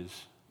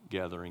stays,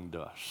 gathering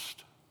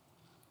dust.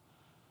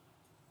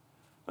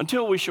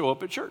 Until we show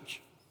up at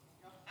church.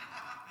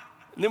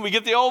 And then we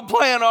get the old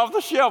plan off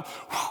the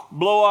shelf,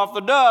 blow off the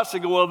dust,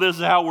 and go, well, this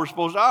is how we're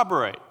supposed to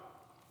operate.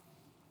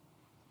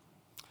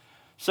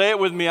 Say it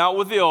with me, out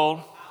with the old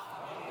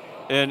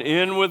and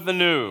in with the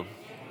new.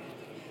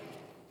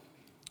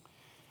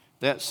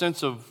 That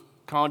sense of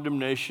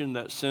condemnation,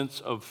 that sense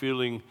of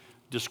feeling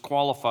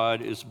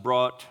disqualified is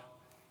brought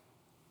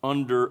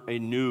under a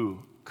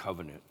new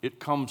covenant. It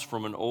comes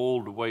from an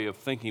old way of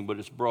thinking, but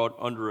it's brought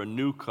under a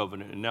new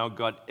covenant. And now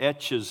God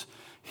etches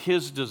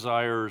his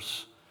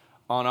desires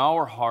on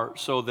our heart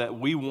so that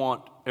we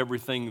want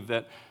everything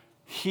that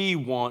he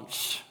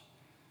wants.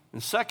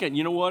 And second,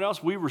 you know what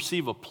else? We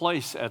receive a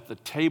place at the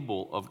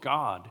table of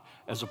God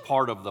as a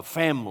part of the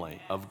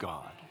family of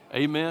God.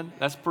 Amen?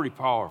 That's pretty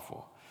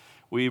powerful.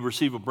 We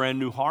receive a brand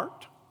new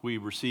heart. We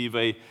receive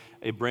a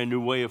brand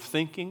new way of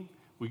thinking.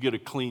 We get a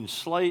clean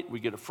slate. We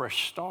get a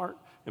fresh start.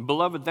 And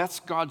beloved, that's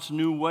God's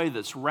new way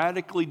that's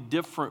radically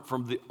different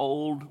from the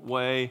old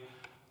way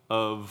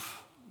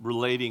of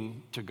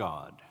relating to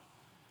God.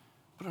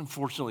 But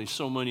unfortunately,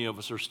 so many of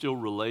us are still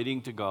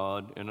relating to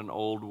God in an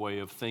old way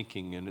of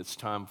thinking, and it's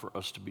time for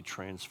us to be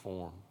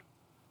transformed.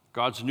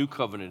 God's new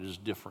covenant is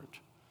different.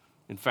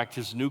 In fact,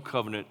 his new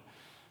covenant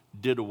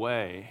did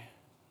away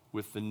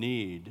with the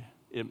need.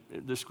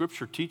 The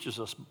scripture teaches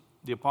us,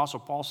 the Apostle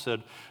Paul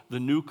said, the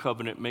new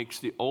covenant makes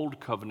the old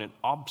covenant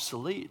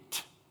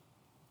obsolete.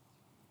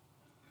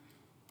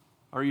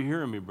 Are you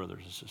hearing me,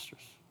 brothers and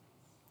sisters?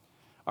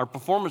 Our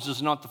performance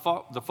is not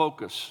the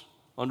focus.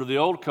 Under the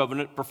old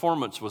covenant,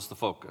 performance was the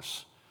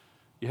focus.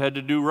 You had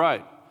to do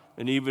right.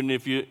 And even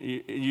if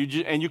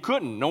you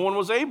couldn't, no one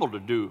was able to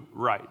do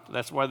right.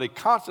 That's why they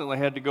constantly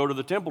had to go to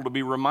the temple to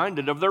be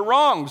reminded of their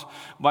wrongs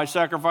by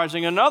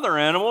sacrificing another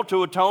animal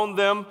to atone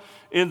them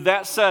in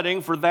that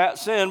setting for that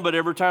sin. But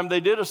every time they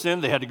did a sin,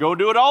 they had to go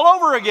do it all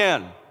over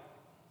again.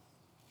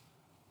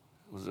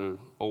 It was an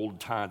old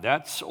time.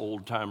 That's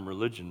old time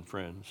religion,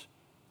 friends.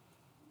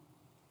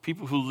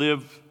 People who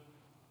live,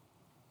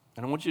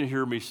 and I want you to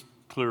hear me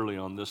clearly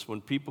on this one,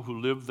 people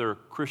who live their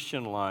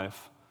Christian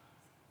life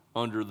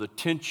under the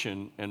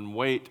tension and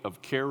weight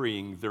of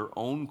carrying their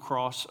own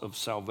cross of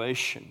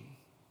salvation.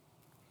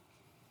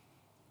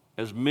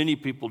 As many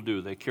people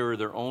do, they carry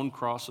their own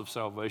cross of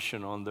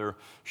salvation on their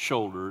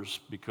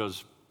shoulders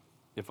because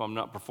if I'm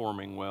not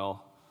performing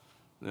well,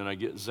 then I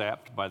get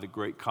zapped by the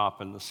great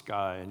cop in the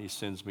sky and he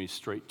sends me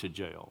straight to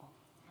jail.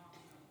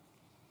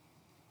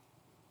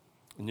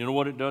 And you know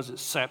what it does? It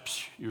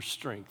saps your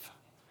strength,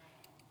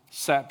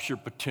 saps your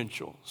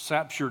potential,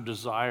 saps your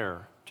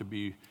desire to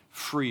be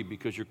free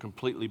because you're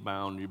completely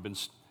bound.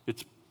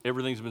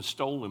 Everything's been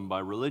stolen by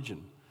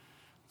religion.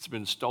 It's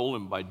been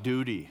stolen by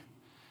duty.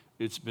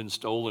 It's been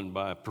stolen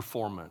by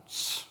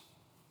performance.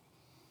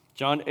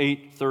 John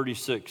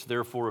 8:36,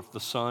 therefore, if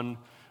the Son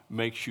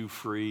makes you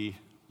free,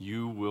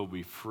 you will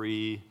be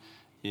free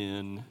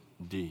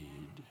indeed.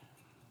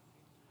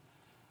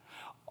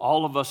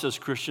 All of us as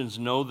Christians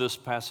know this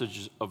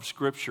passage of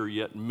Scripture,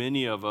 yet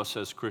many of us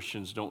as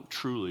Christians don't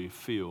truly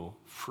feel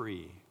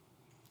free.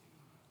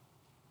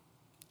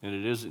 And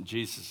it isn't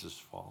Jesus'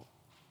 fault.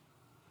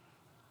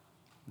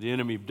 The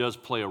enemy does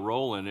play a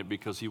role in it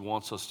because he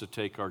wants us to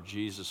take our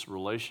Jesus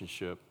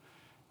relationship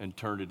and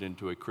turn it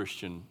into a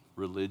Christian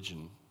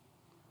religion.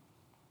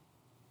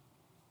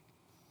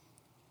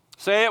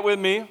 Say it with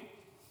me.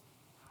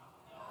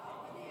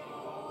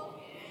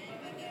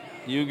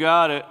 You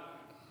got it.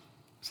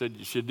 Said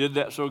you did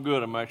that so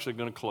good, I'm actually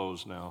going to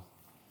close now.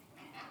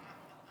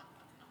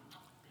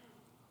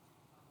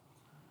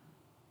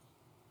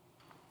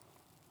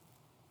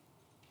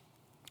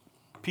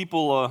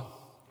 People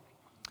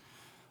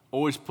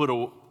always put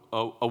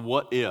a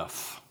what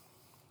if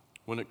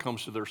when it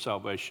comes to their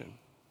salvation.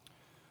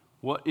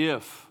 What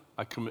if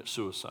I commit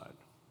suicide?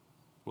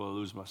 Will I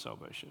lose my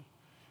salvation?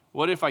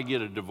 What if I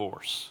get a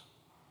divorce?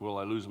 Will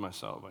I lose my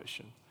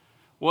salvation?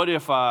 What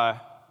if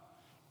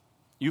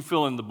you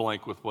fill in the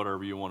blank with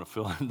whatever you want to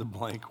fill in the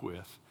blank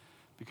with?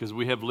 Because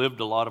we have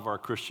lived a lot of our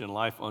Christian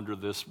life under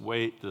this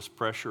weight, this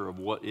pressure of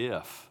what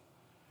if?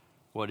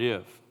 What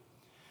if?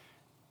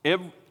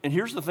 And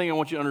here's the thing I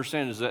want you to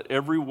understand is that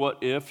every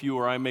what if you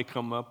or I may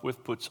come up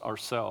with puts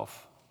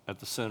ourself at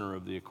the center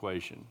of the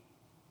equation.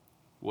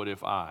 What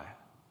if I?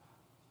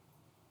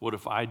 What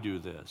if I do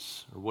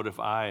this? Or what if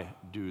I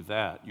do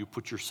that? You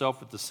put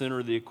yourself at the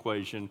center of the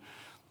equation,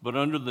 but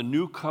under the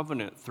new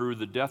covenant through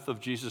the death of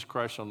Jesus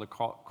Christ on the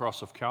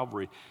cross of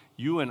Calvary,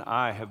 you and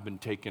I have been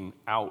taken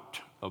out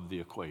of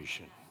the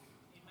equation.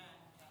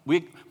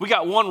 We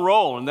got one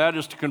role, and that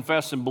is to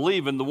confess and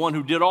believe in the one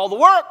who did all the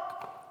work.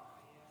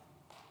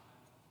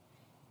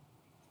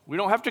 We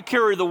don't have to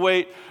carry the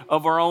weight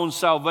of our own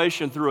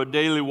salvation through a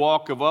daily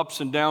walk of ups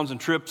and downs and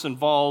trips and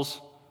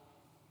falls.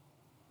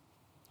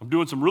 I'm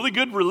doing some really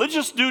good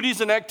religious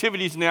duties and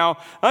activities now.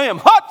 I am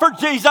hot for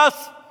Jesus.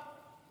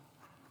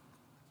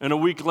 And a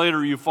week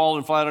later, you've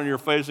fallen flat on your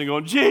face and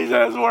going,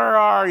 Jesus, where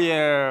are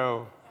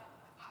you?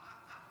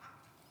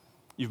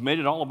 You've made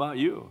it all about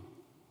you.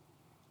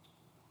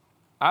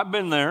 I've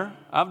been there.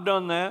 I've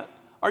done that.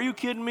 Are you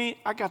kidding me?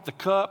 I got the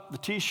cup, the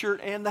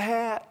T-shirt, and the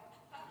hat.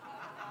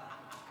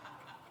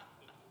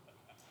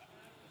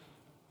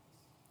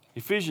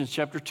 Ephesians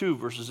chapter 2,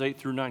 verses 8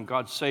 through 9.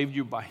 God saved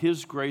you by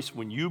His grace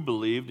when you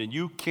believed, and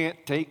you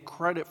can't take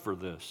credit for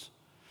this.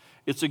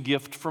 It's a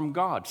gift from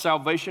God.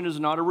 Salvation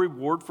is not a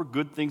reward for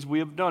good things we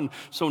have done,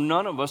 so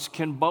none of us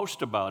can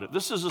boast about it.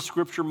 This is a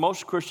scripture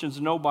most Christians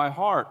know by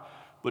heart,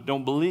 but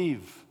don't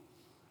believe,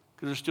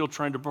 because they're still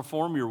trying to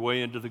perform your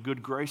way into the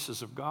good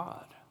graces of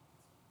God.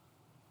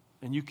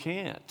 And you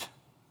can't.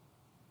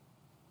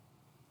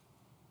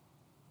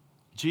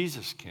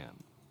 Jesus can.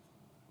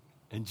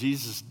 And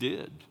Jesus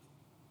did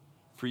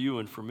for you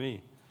and for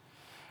me.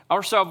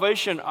 Our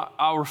salvation,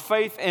 our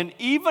faith, and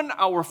even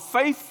our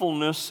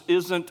faithfulness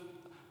isn't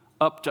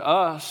up to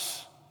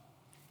us.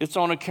 It's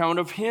on account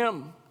of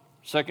Him.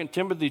 2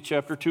 Timothy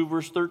chapter 2,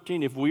 verse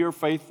 13. If we are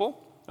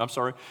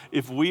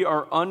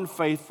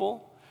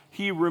unfaithful,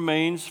 He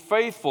remains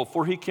faithful,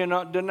 for He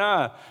cannot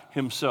deny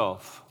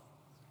Himself.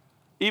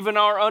 Even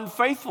our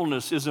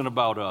unfaithfulness isn't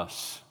about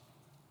us,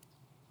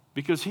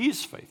 because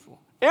He's faithful.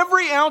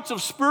 Every ounce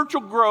of spiritual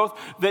growth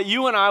that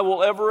you and I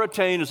will ever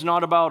attain is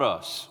not about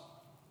us.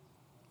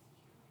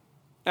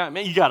 I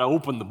mean, you got to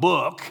open the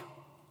book.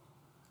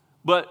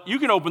 But you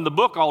can open the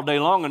book all day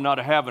long and not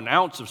have an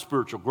ounce of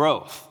spiritual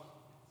growth.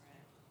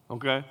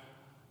 Okay?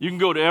 You can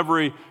go to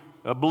every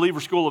Believer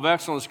School of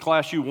Excellence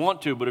class you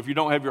want to, but if you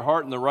don't have your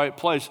heart in the right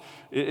place,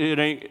 you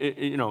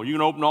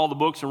can open all the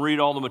books and read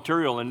all the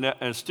material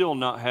and still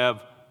not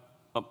have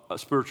a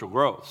spiritual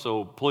growth.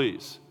 So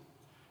please.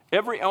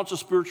 Every ounce of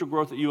spiritual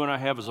growth that you and I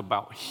have is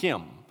about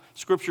Him.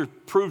 Scripture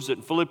proves it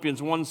in Philippians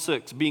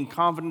 1:6, being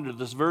confident of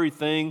this very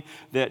thing,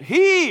 that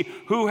He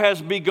who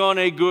has begun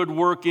a good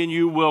work in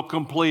you will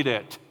complete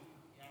it.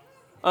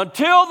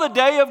 Until the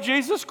day of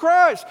Jesus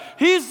Christ.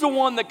 He's the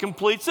one that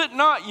completes it,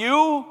 not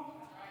you.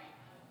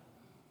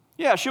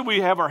 Yeah, should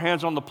we have our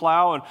hands on the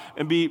plow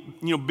and be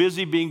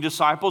busy being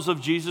disciples of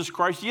Jesus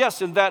Christ?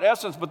 Yes, in that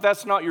essence, but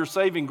that's not your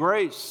saving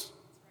grace.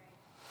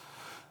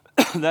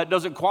 That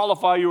doesn't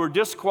qualify you or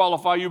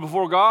disqualify you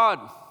before God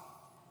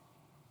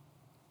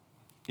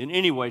in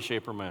any way,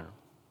 shape, or manner.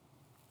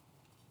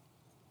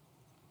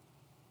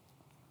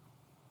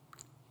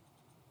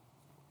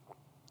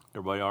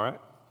 Everybody all right?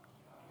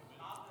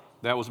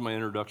 That was my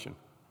introduction.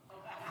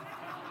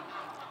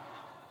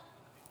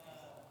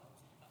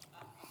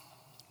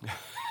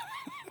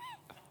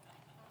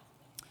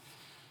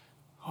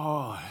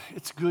 Oh,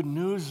 it's good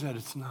news that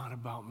it's not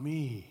about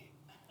me.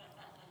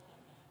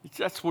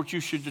 That's what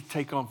you should just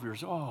take on for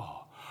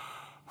yourself.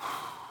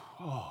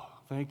 Oh,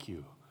 thank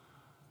you.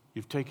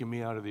 You've taken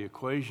me out of the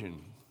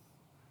equation.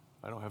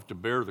 I don't have to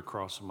bear the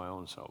cross of my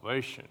own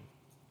salvation.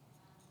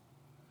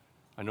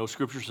 I know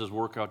Scripture says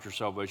work out your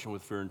salvation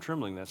with fear and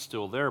trembling. That's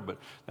still there, but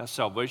that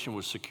salvation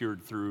was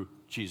secured through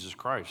Jesus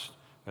Christ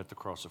at the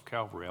cross of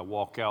Calvary. I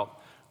walk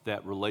out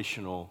that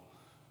relational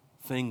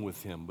thing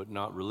with Him, but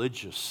not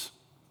religious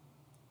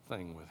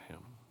thing with Him.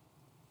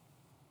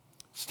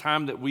 It's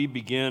time that we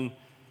begin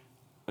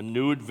a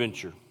new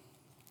adventure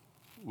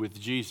with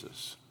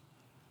Jesus,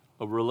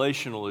 a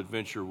relational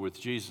adventure with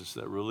Jesus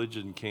that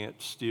religion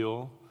can't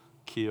steal,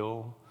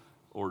 kill,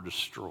 or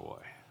destroy.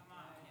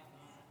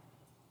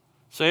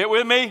 Say it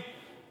with me.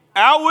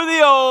 Out with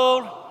the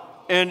old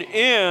and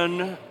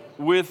in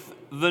with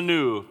the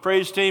new.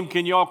 Praise team,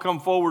 can you all come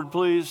forward,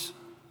 please?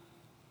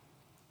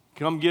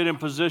 Come get in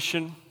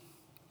position.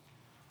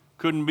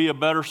 Couldn't be a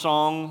better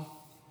song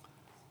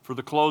for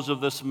the close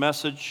of this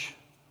message,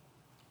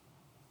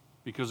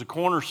 because a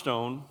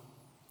cornerstone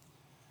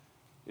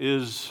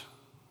is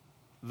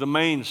the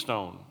main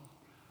stone,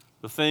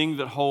 the thing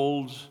that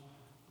holds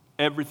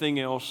everything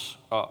else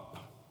up.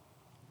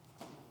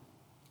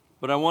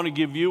 But I want to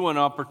give you an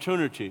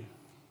opportunity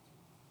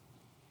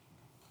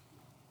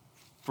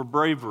for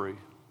bravery,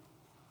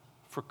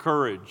 for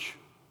courage,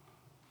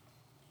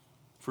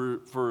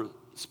 for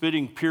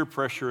spitting peer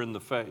pressure in the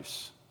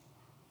face.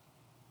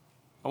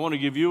 I want to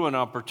give you an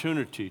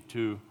opportunity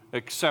to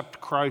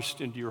accept Christ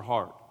into your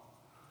heart.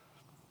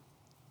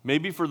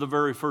 Maybe for the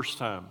very first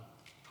time.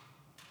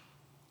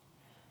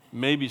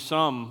 Maybe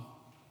some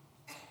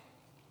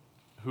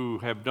who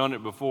have done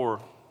it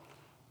before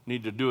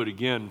need to do it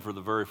again for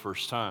the very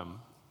first time.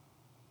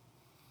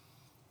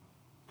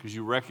 Because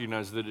you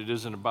recognize that it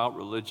isn't about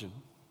religion.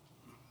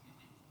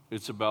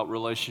 It's about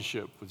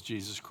relationship with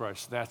Jesus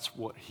Christ. That's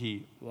what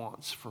he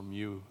wants from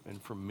you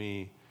and from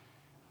me.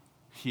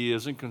 He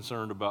isn't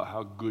concerned about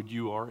how good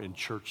you are in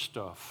church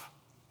stuff.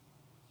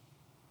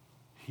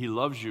 He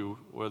loves you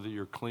whether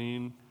you're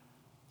clean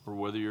or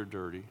whether you're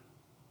dirty.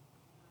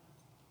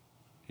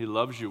 He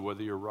loves you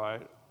whether you're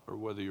right or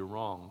whether you're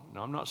wrong.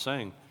 Now, I'm not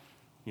saying,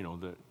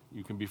 that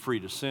you can be free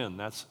to sin.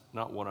 That's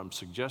not what I'm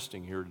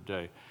suggesting here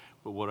today.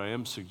 But what I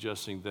am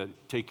suggesting, that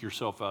take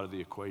yourself out of the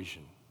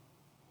equation.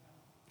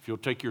 If you'll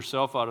take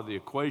yourself out of the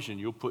equation,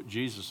 you'll put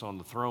Jesus on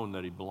the throne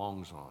that he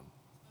belongs on.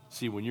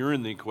 See, when you're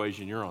in the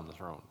equation, you're on the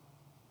throne.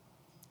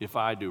 If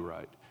I do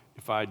right,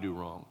 if I do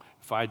wrong,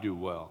 if I do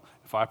well,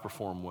 if I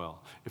perform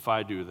well, if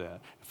I do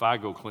that, if I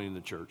go clean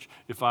the church,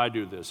 if I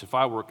do this, if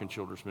I work in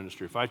children's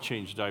ministry, if I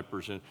change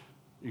diapers, and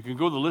you can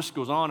go, the list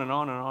goes on and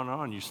on and on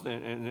and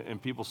on.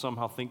 And people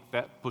somehow think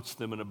that puts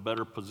them in a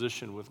better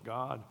position with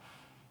God.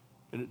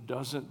 And it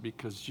doesn't,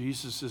 because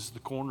Jesus is the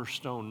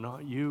cornerstone,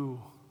 not you,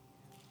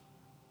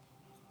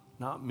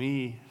 not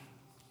me.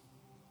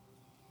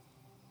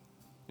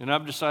 And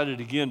I've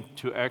decided again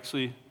to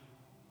actually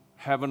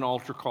have an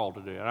altar call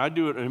today. And I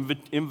do an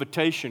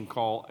invitation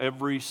call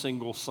every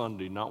single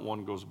Sunday, not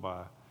one goes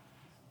by.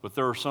 But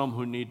there are some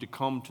who need to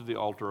come to the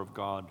altar of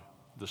God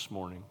this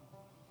morning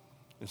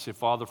and say,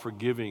 Father,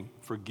 forgive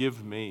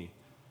me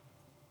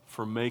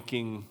for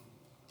making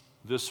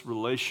this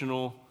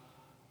relational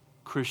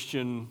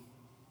Christian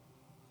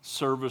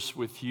service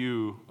with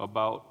you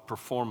about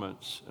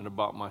performance and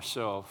about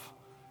myself,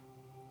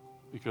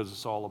 because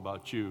it's all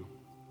about you.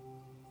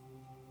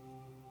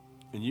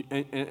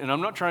 And I'm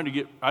not trying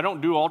to I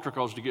don't do altar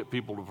calls to get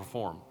people to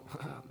perform.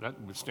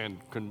 That would stand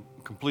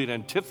complete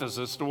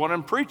antithesis to what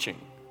I'm preaching.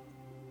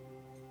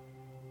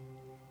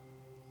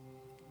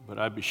 But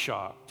I'd be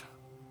shocked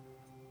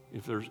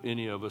if there's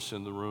any of us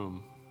in the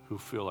room who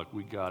feel like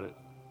we got it.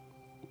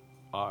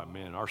 Oh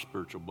man, our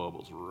spiritual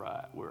bubble's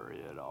right where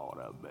it ought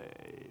to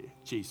be.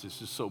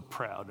 Jesus is so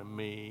proud of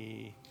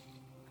me.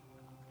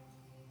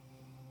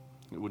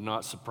 It would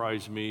not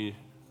surprise me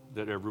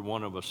that every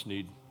one of us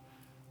need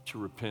to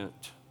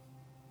repent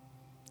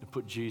and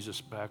put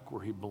Jesus back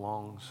where he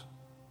belongs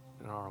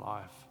in our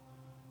life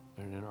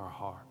and in our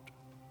heart.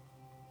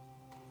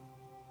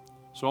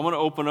 So I'm going to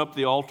open up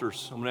the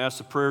altars. I'm going to ask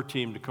the prayer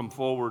team to come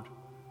forward.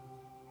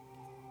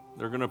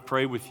 They're going to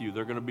pray with you.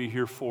 They're going to be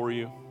here for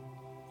you.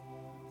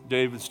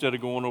 Dave, instead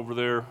of going over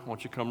there, why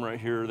don't you come right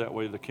here? That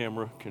way the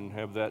camera can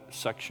have that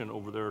section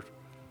over there.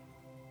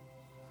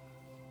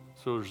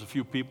 So there's a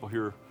few people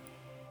here.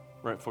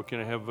 Right, can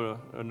I have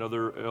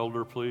another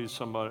elder, please?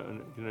 Somebody,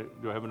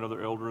 do I have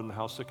another elder in the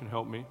house that can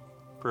help me?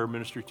 Prayer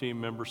ministry team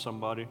member,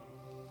 somebody.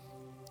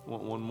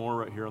 Want one more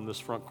right here on this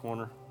front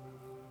corner?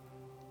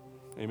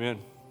 Amen.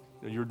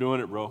 You're doing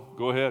it, bro.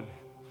 Go ahead.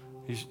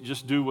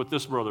 Just do what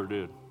this brother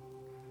did.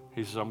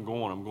 He says, I'm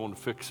going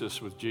to fix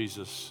this with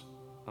Jesus.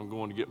 I'm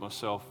going to get my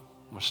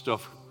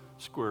stuff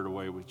squared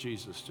away with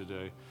Jesus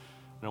today.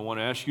 And I want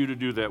to ask you to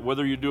do that,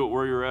 whether you do it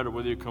where you're at or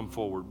whether you come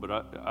forward.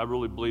 But I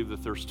really believe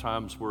that there's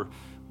times where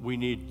we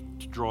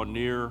need to draw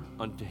near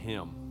unto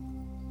him.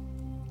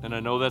 And I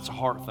know that's a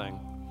heart thing,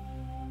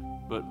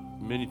 but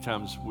many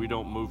times we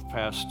don't move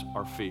past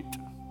our feet.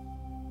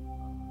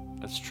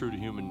 That's true to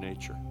human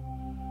nature.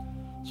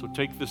 So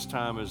take this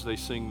time as they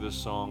sing this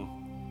song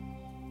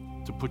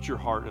to put your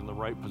heart in the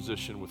right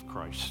position with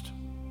Christ,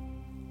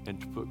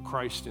 and to put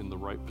Christ in the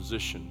right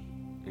position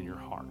in your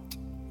heart.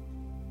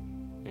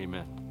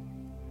 Amen.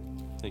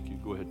 Thank you.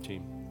 Go ahead,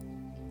 team.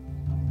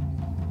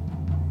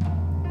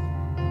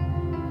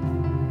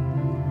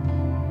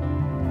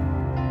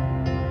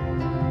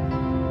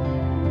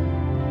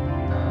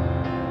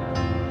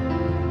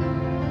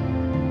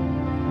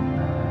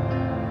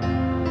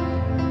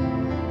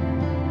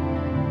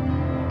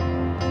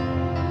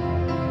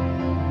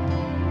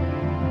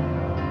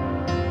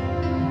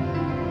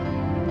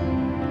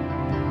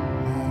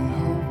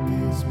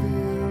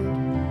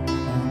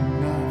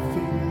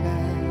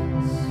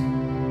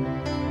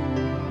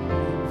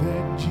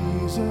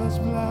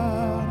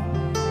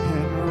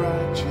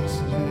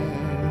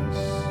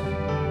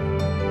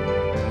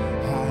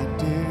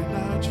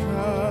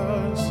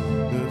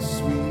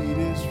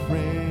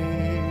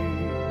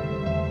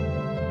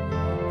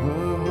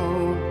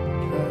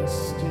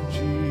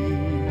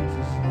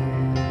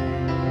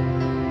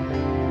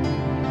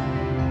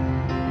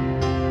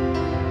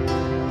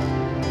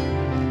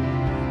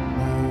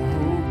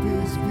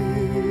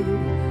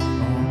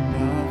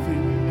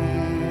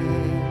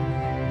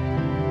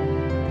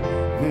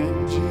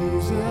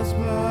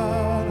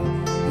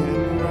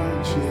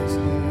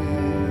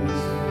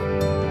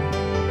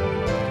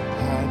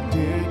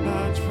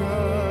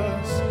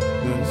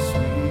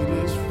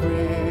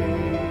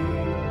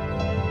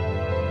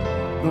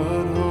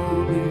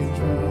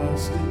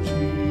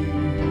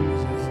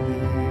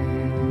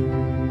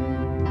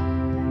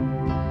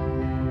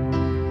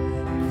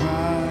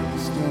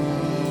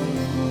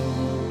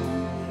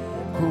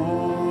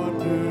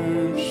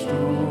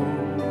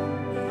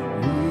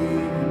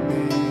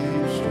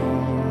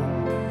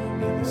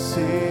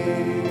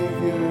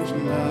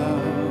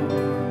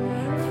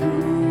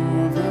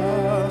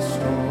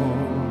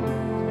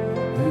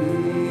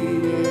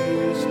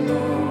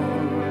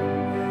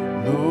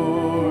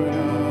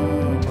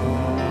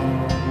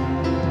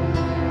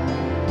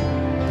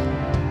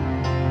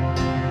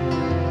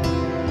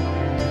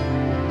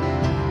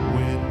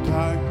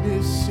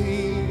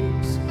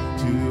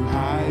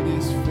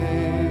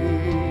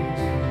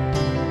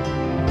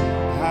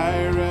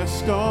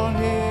 rest on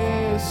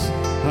His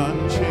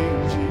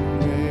unchanging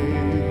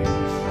ways.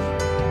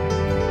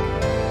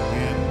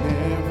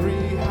 And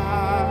every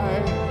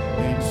high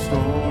and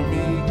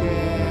stormy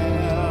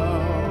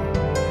gale,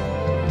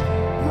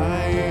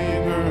 my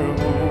anchor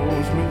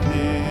holds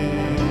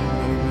within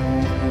the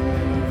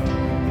veil.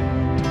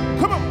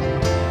 Come on!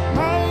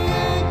 My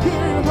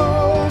anchor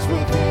holds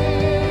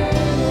within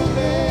the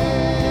veil.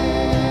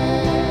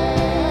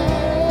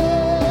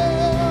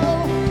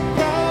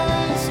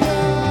 Christ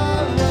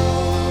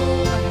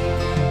alone,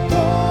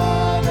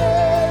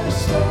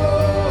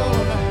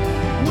 cornerstone,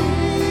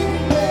 weak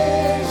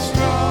made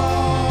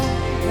strong,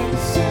 and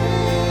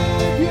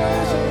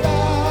Savior's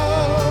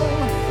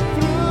love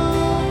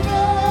through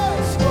the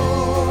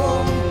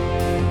storm.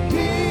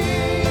 He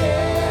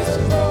is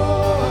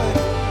Lord,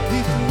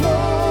 He's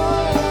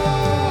Lord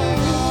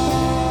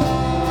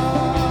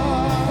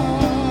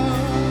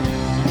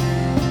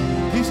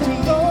He's the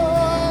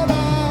Lord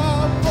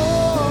of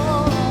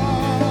all.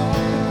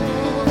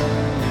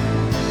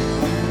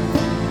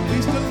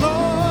 He's the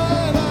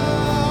Lord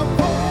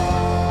of all.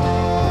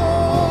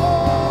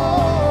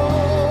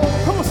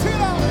 Come on, sing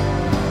it out.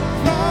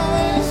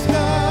 Christ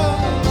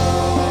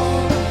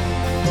alone,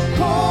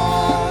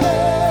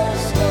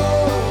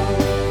 cornerstone,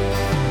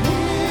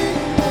 weak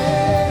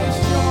made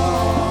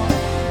strong,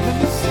 and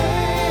the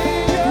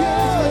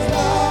Savior's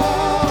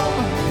love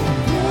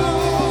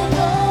through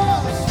the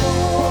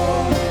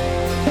storm.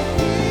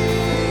 He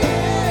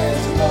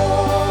is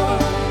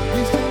Lord,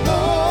 He's the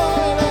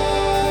Lord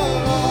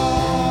of all.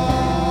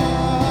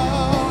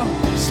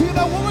 Sing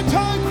that one more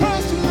time.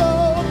 Christ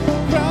alone,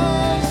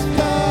 Christ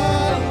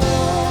alone,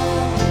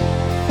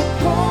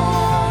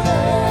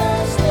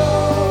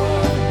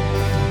 cornerstone,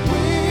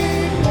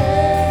 weak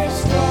made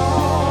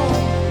strong,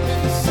 in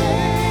the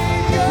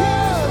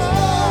Savior's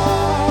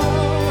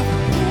love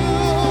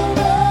through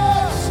the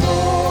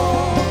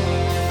storm.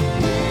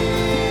 He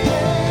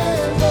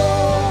is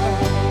Lord,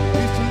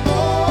 He's the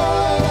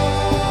Lord of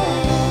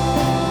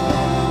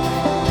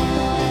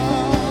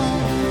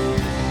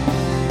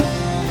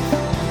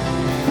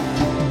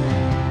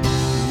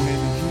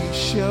when He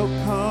shall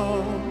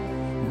come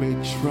with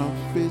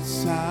trumpet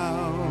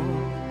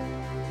sound,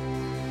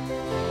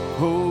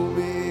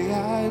 holy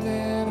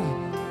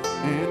island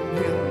and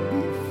Him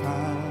be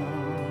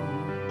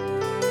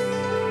found,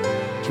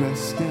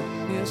 dressed in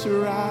His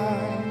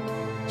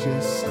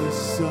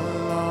righteousness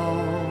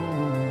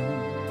alone,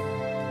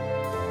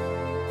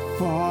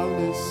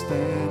 faultless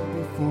stand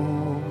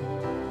before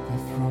the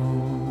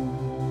throne.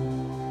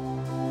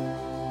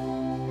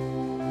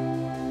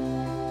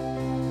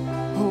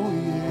 Oh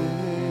yeah.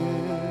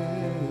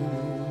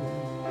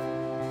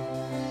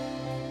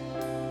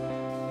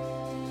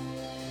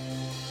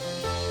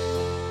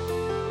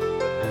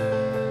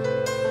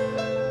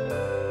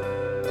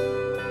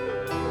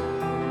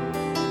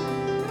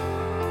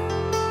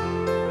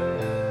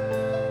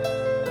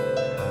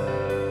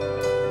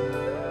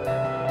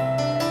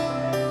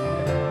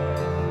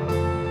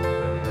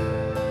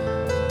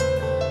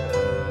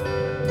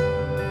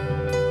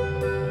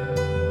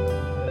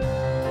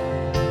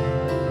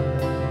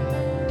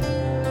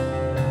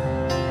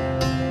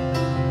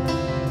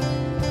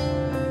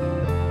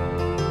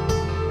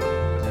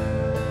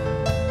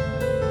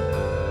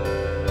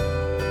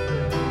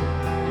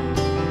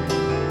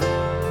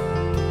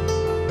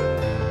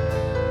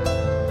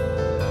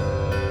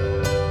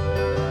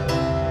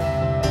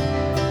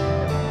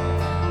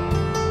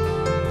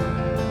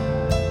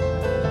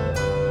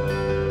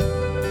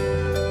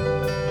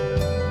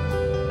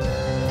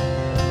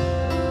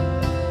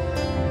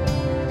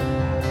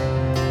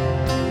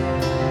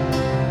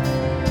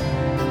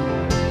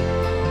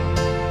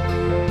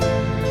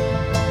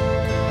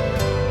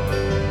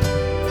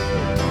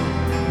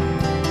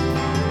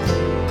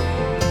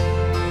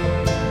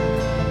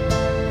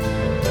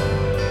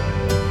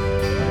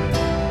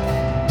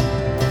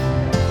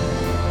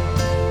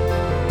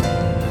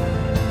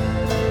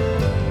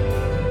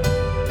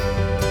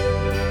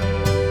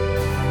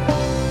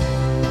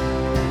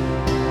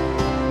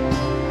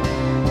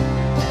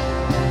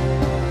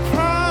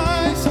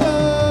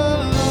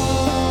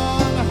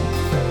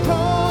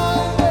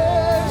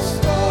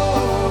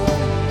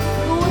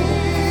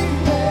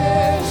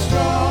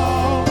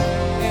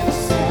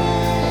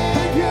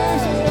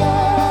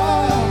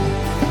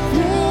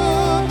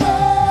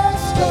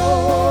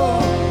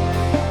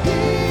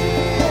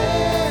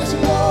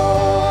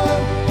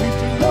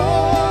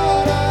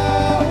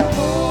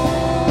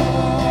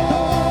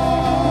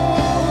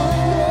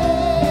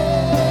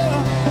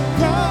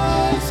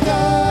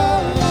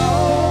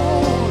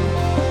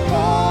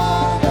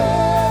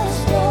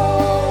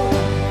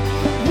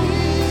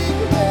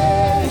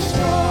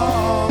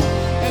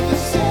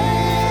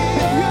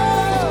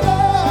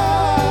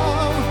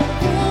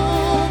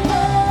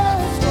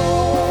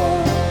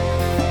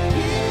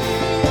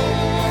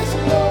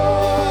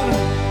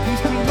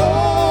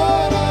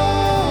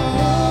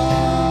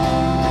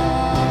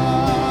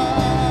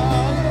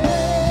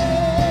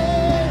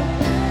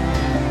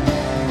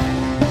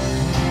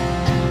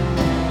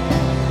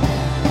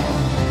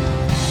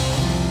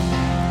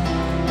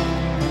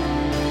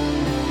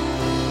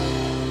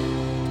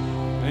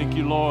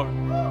 Lord.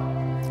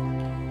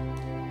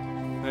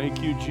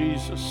 Thank you,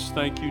 Jesus.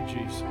 Thank you,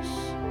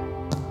 Jesus.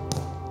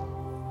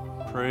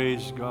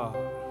 Praise God.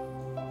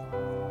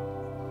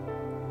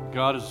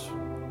 God has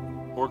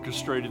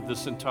orchestrated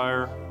this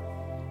entire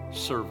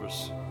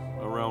service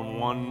around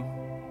one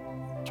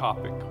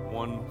topic,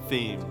 one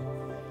theme.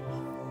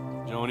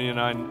 Joni and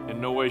I,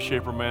 in no way,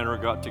 shape, or manner,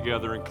 got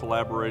together and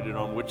collaborated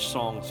on which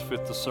songs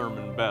fit the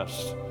sermon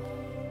best.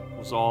 It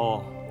was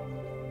all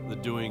the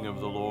doing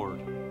of the Lord.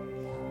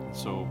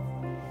 So,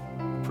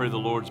 pray the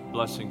Lord's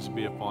blessings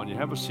be upon you.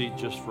 Have a seat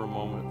just for a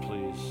moment,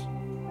 please.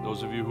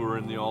 Those of you who are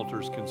in the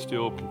altars can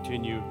still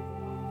continue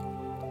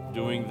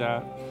doing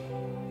that.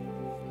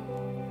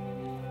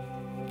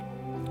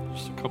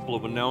 Just a couple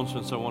of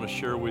announcements I want to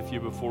share with you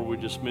before we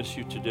dismiss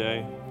you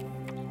today.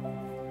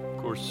 Of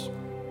course,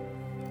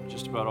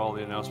 just about all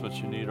the announcements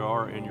you need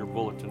are in your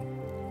bulletin.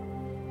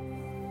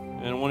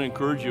 And I want to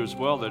encourage you as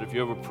well that if you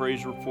have a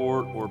praise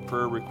report or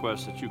prayer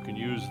request, that you can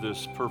use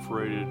this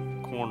perforated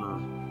corner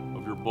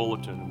of your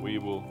bulletin. We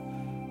will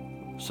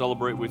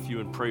celebrate with you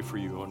and pray for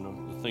you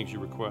on the things you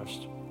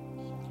request.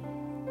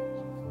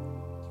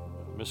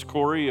 Miss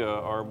Corey,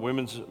 our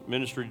women's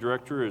ministry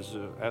director, has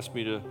asked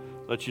me to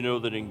let you know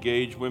that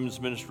Engage Women's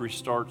Ministry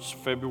starts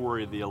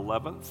February the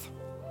 11th.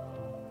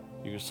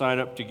 You can sign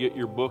up to get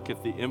your book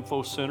at the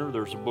Info Center.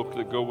 There's a book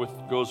that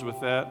goes with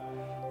that.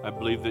 I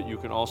believe that you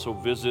can also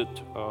visit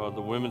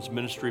the Women's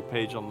Ministry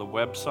page on the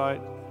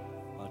website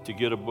to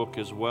get a book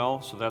as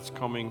well. So that's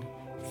coming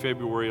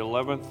February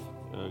 11th.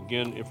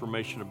 Again,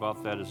 information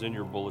about that is in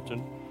your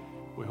bulletin.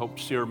 We hope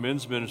to see our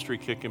men's ministry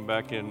kicking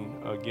back in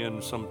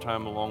again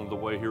sometime along the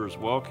way here as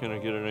well. Can I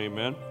get an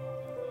amen?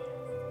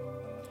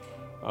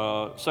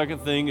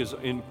 Second thing is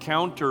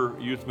Encounter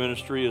Youth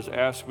Ministry has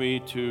asked me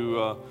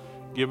to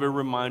give a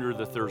reminder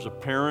that there's a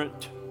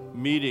parent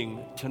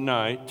meeting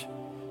tonight.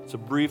 It's a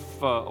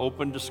brief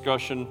open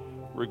discussion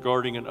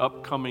regarding an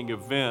upcoming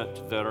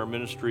event that our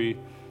ministry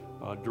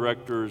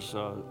directors,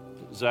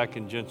 Zach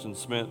and Jensen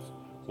Smith,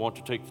 want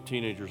to take the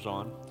teenagers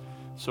on.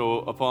 So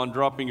upon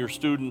dropping your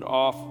student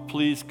off,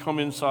 please come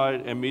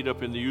inside and meet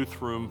up in the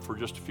youth room for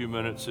just a few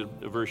minutes, a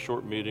very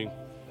short meeting.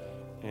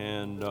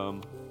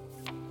 And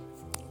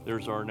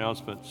there's our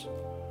announcements.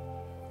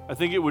 I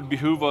think it would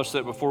behoove us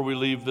that before we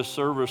leave this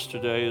service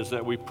today is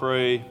that we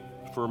pray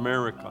for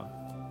America.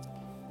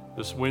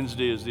 This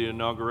Wednesday is the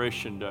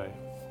inauguration day.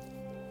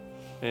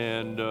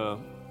 And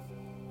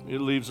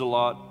it leaves a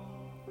lot,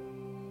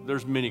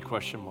 there's many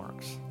question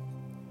marks.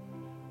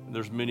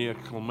 There's many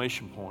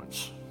exclamation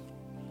points.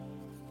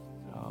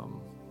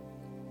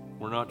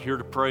 We're not here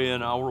to pray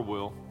in our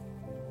will,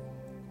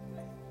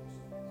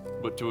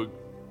 but to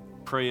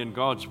pray in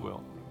God's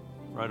will.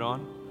 Right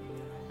on?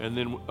 And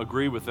then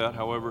agree with that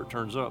however it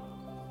turns up.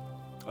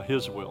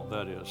 His will,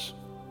 that is.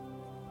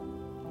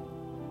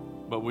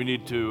 But we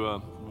need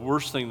to, the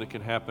worst thing that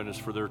can happen is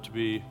for there to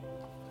be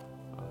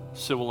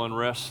civil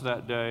unrest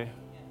that day.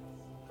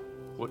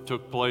 What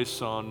took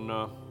place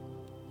on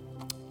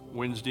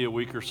Wednesday a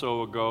week or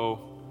so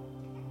ago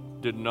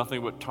did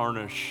nothing but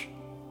tarnish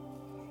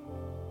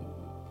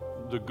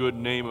the good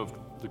name of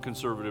the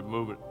conservative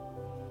movement.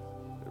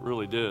 It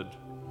really did.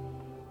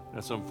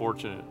 That's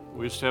unfortunate.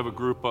 We used to have a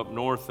group up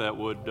north that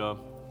would,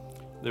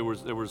 there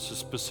was a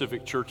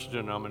specific church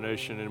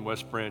denomination in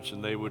West Branch,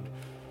 and they would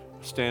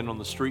stand on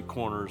the street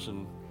corners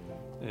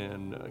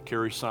and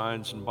carry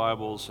signs and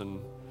Bibles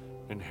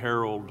and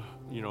herald,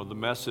 the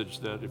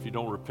message that if you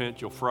don't repent,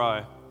 you'll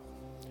fry.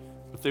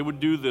 But they would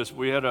do this.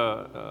 We had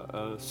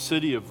a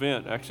city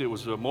event. Actually, it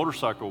was a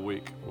motorcycle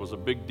week. It was a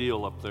big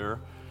deal up there.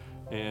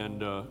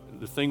 And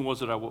the thing was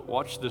that I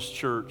watched this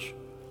church,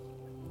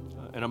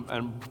 and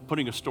I'm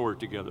putting a story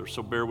together,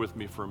 so bear with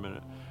me for a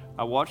minute.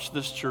 I watched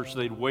this church.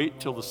 They'd wait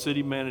till the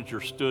city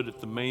manager stood at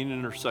the main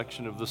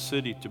intersection of the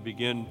city to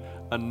begin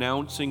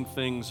announcing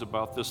things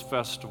about this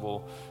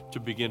festival,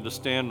 to begin to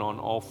stand on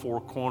all four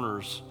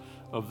corners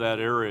of that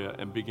area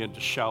and begin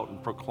to shout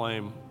and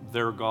proclaim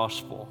their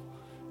gospel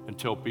and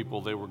tell people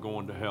they were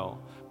going to hell.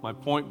 My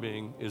point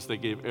being is they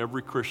gave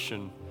every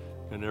Christian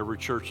and every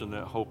church in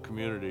that whole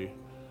community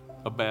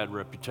a bad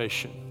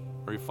reputation.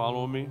 Are you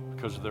following me?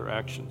 Because of their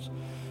actions.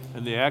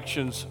 And the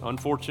actions,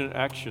 unfortunate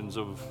actions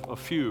of a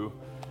few,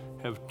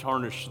 have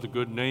tarnished the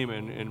good name,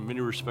 and in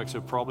many respects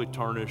have probably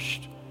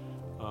tarnished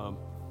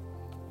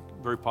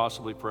very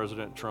possibly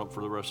President Trump for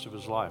the rest of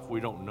his life.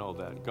 We don't know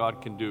that.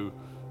 God can do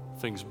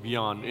things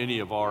beyond any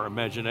of our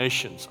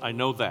imaginations. I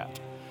know that.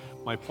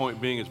 My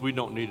point being is we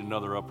don't need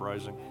another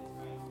uprising.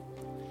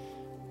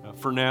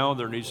 For now,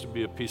 there needs to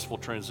be a peaceful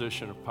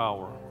transition of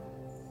power.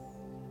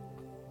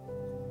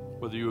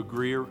 Whether you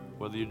agree or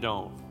whether you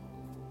don't.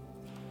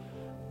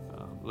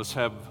 Let's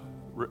have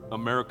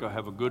America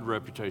have a good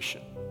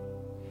reputation.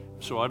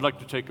 So I'd like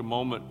to take a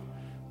moment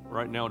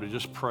right now to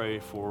just pray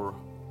for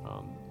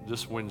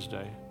this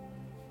Wednesday.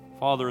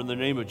 Father, in the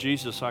name of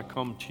Jesus, I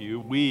come to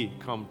you. We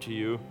come to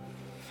you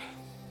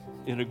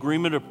in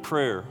agreement of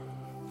prayer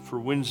for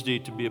Wednesday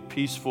to be a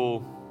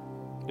peaceful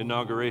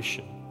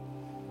inauguration.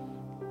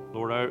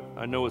 Lord,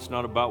 I know it's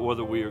not about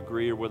whether we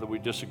agree or whether we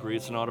disagree.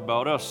 It's not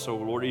about us. So,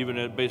 Lord,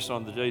 even based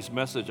on today's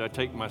message, I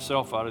take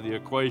myself out of the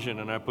equation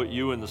and I put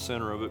you in the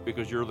center of it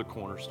because you're the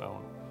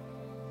cornerstone.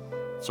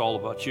 It's all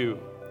about you.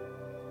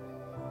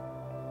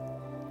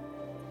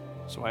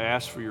 So I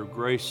ask for your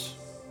grace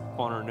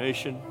upon our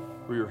nation,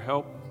 for your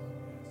help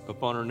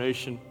upon our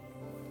nation.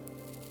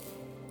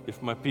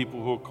 If my people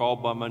who are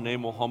called by my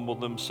name will humble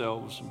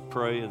themselves and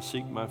pray and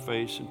seek my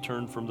face and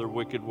turn from their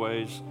wicked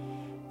ways,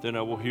 then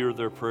I will hear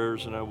their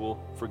prayers and I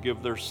will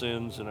forgive their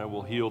sins and I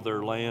will heal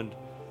their land.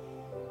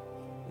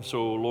 And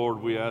so,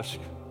 Lord, we ask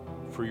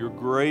for your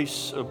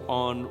grace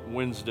upon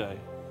Wednesday,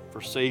 for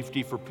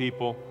safety for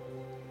people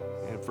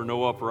and for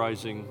no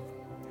uprising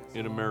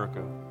in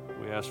America.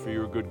 We ask for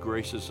your good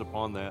graces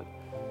upon that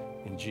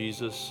in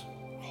Jesus'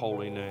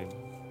 holy name.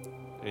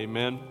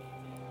 Amen.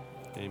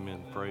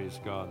 Amen.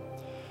 Praise God.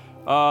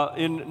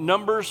 In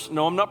Numbers,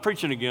 no, I'm not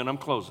preaching again. I'm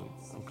closing.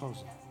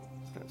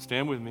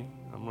 Stand with me.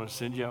 I'm going to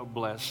send you out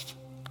blessed.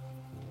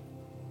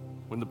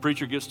 When the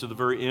preacher gets to the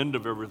very end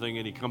of everything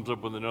and he comes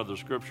up with another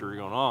scripture, you're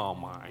going, oh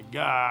my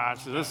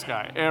gosh, did this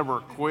guy ever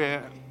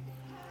quit?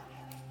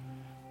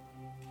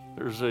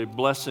 There's a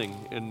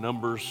blessing in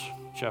Numbers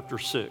chapter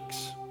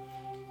 6,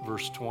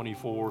 verse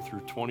 24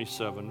 through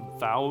 27.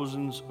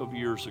 Thousands of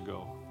years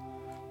ago,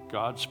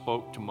 God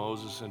spoke to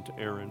Moses and to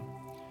Aaron,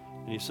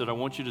 and he said, I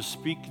want you to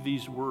speak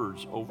these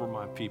words over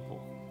my people.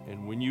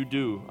 And when you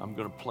do, I'm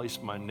going to place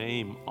my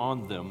name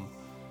on them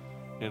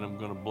and I'm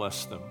going to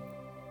bless them.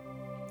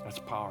 That's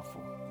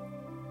powerful.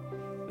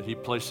 That he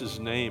placed his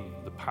name,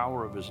 the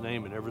power of his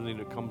name and everything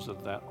that comes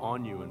of that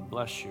on you and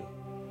bless you.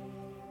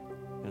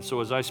 And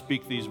so as I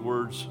speak these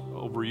words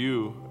over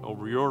you,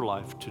 over your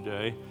life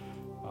today,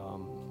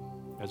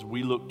 as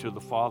we look to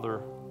the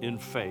Father in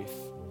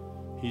faith,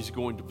 he's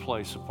going to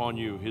place upon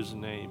you his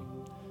name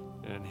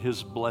and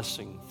his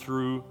blessing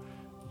through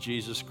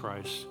Jesus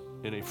Christ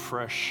in a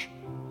fresh,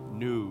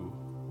 new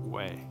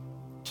way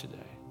today.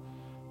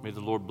 May the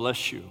Lord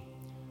bless you,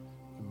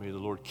 and may the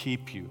Lord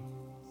keep you,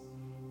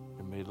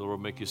 and may the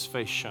Lord make his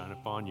face shine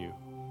upon you,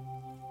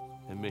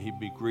 and may he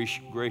be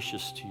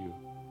gracious to you,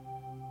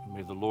 and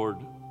may the Lord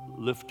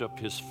lift up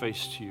his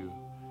face to you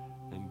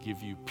and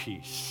give you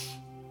peace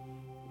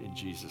in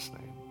Jesus'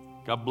 name.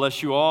 God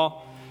bless you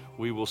all.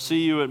 We will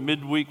see you at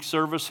midweek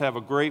service. Have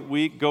a great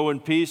week. Go in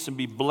peace and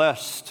be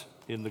blessed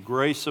in the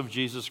grace of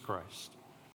Jesus Christ.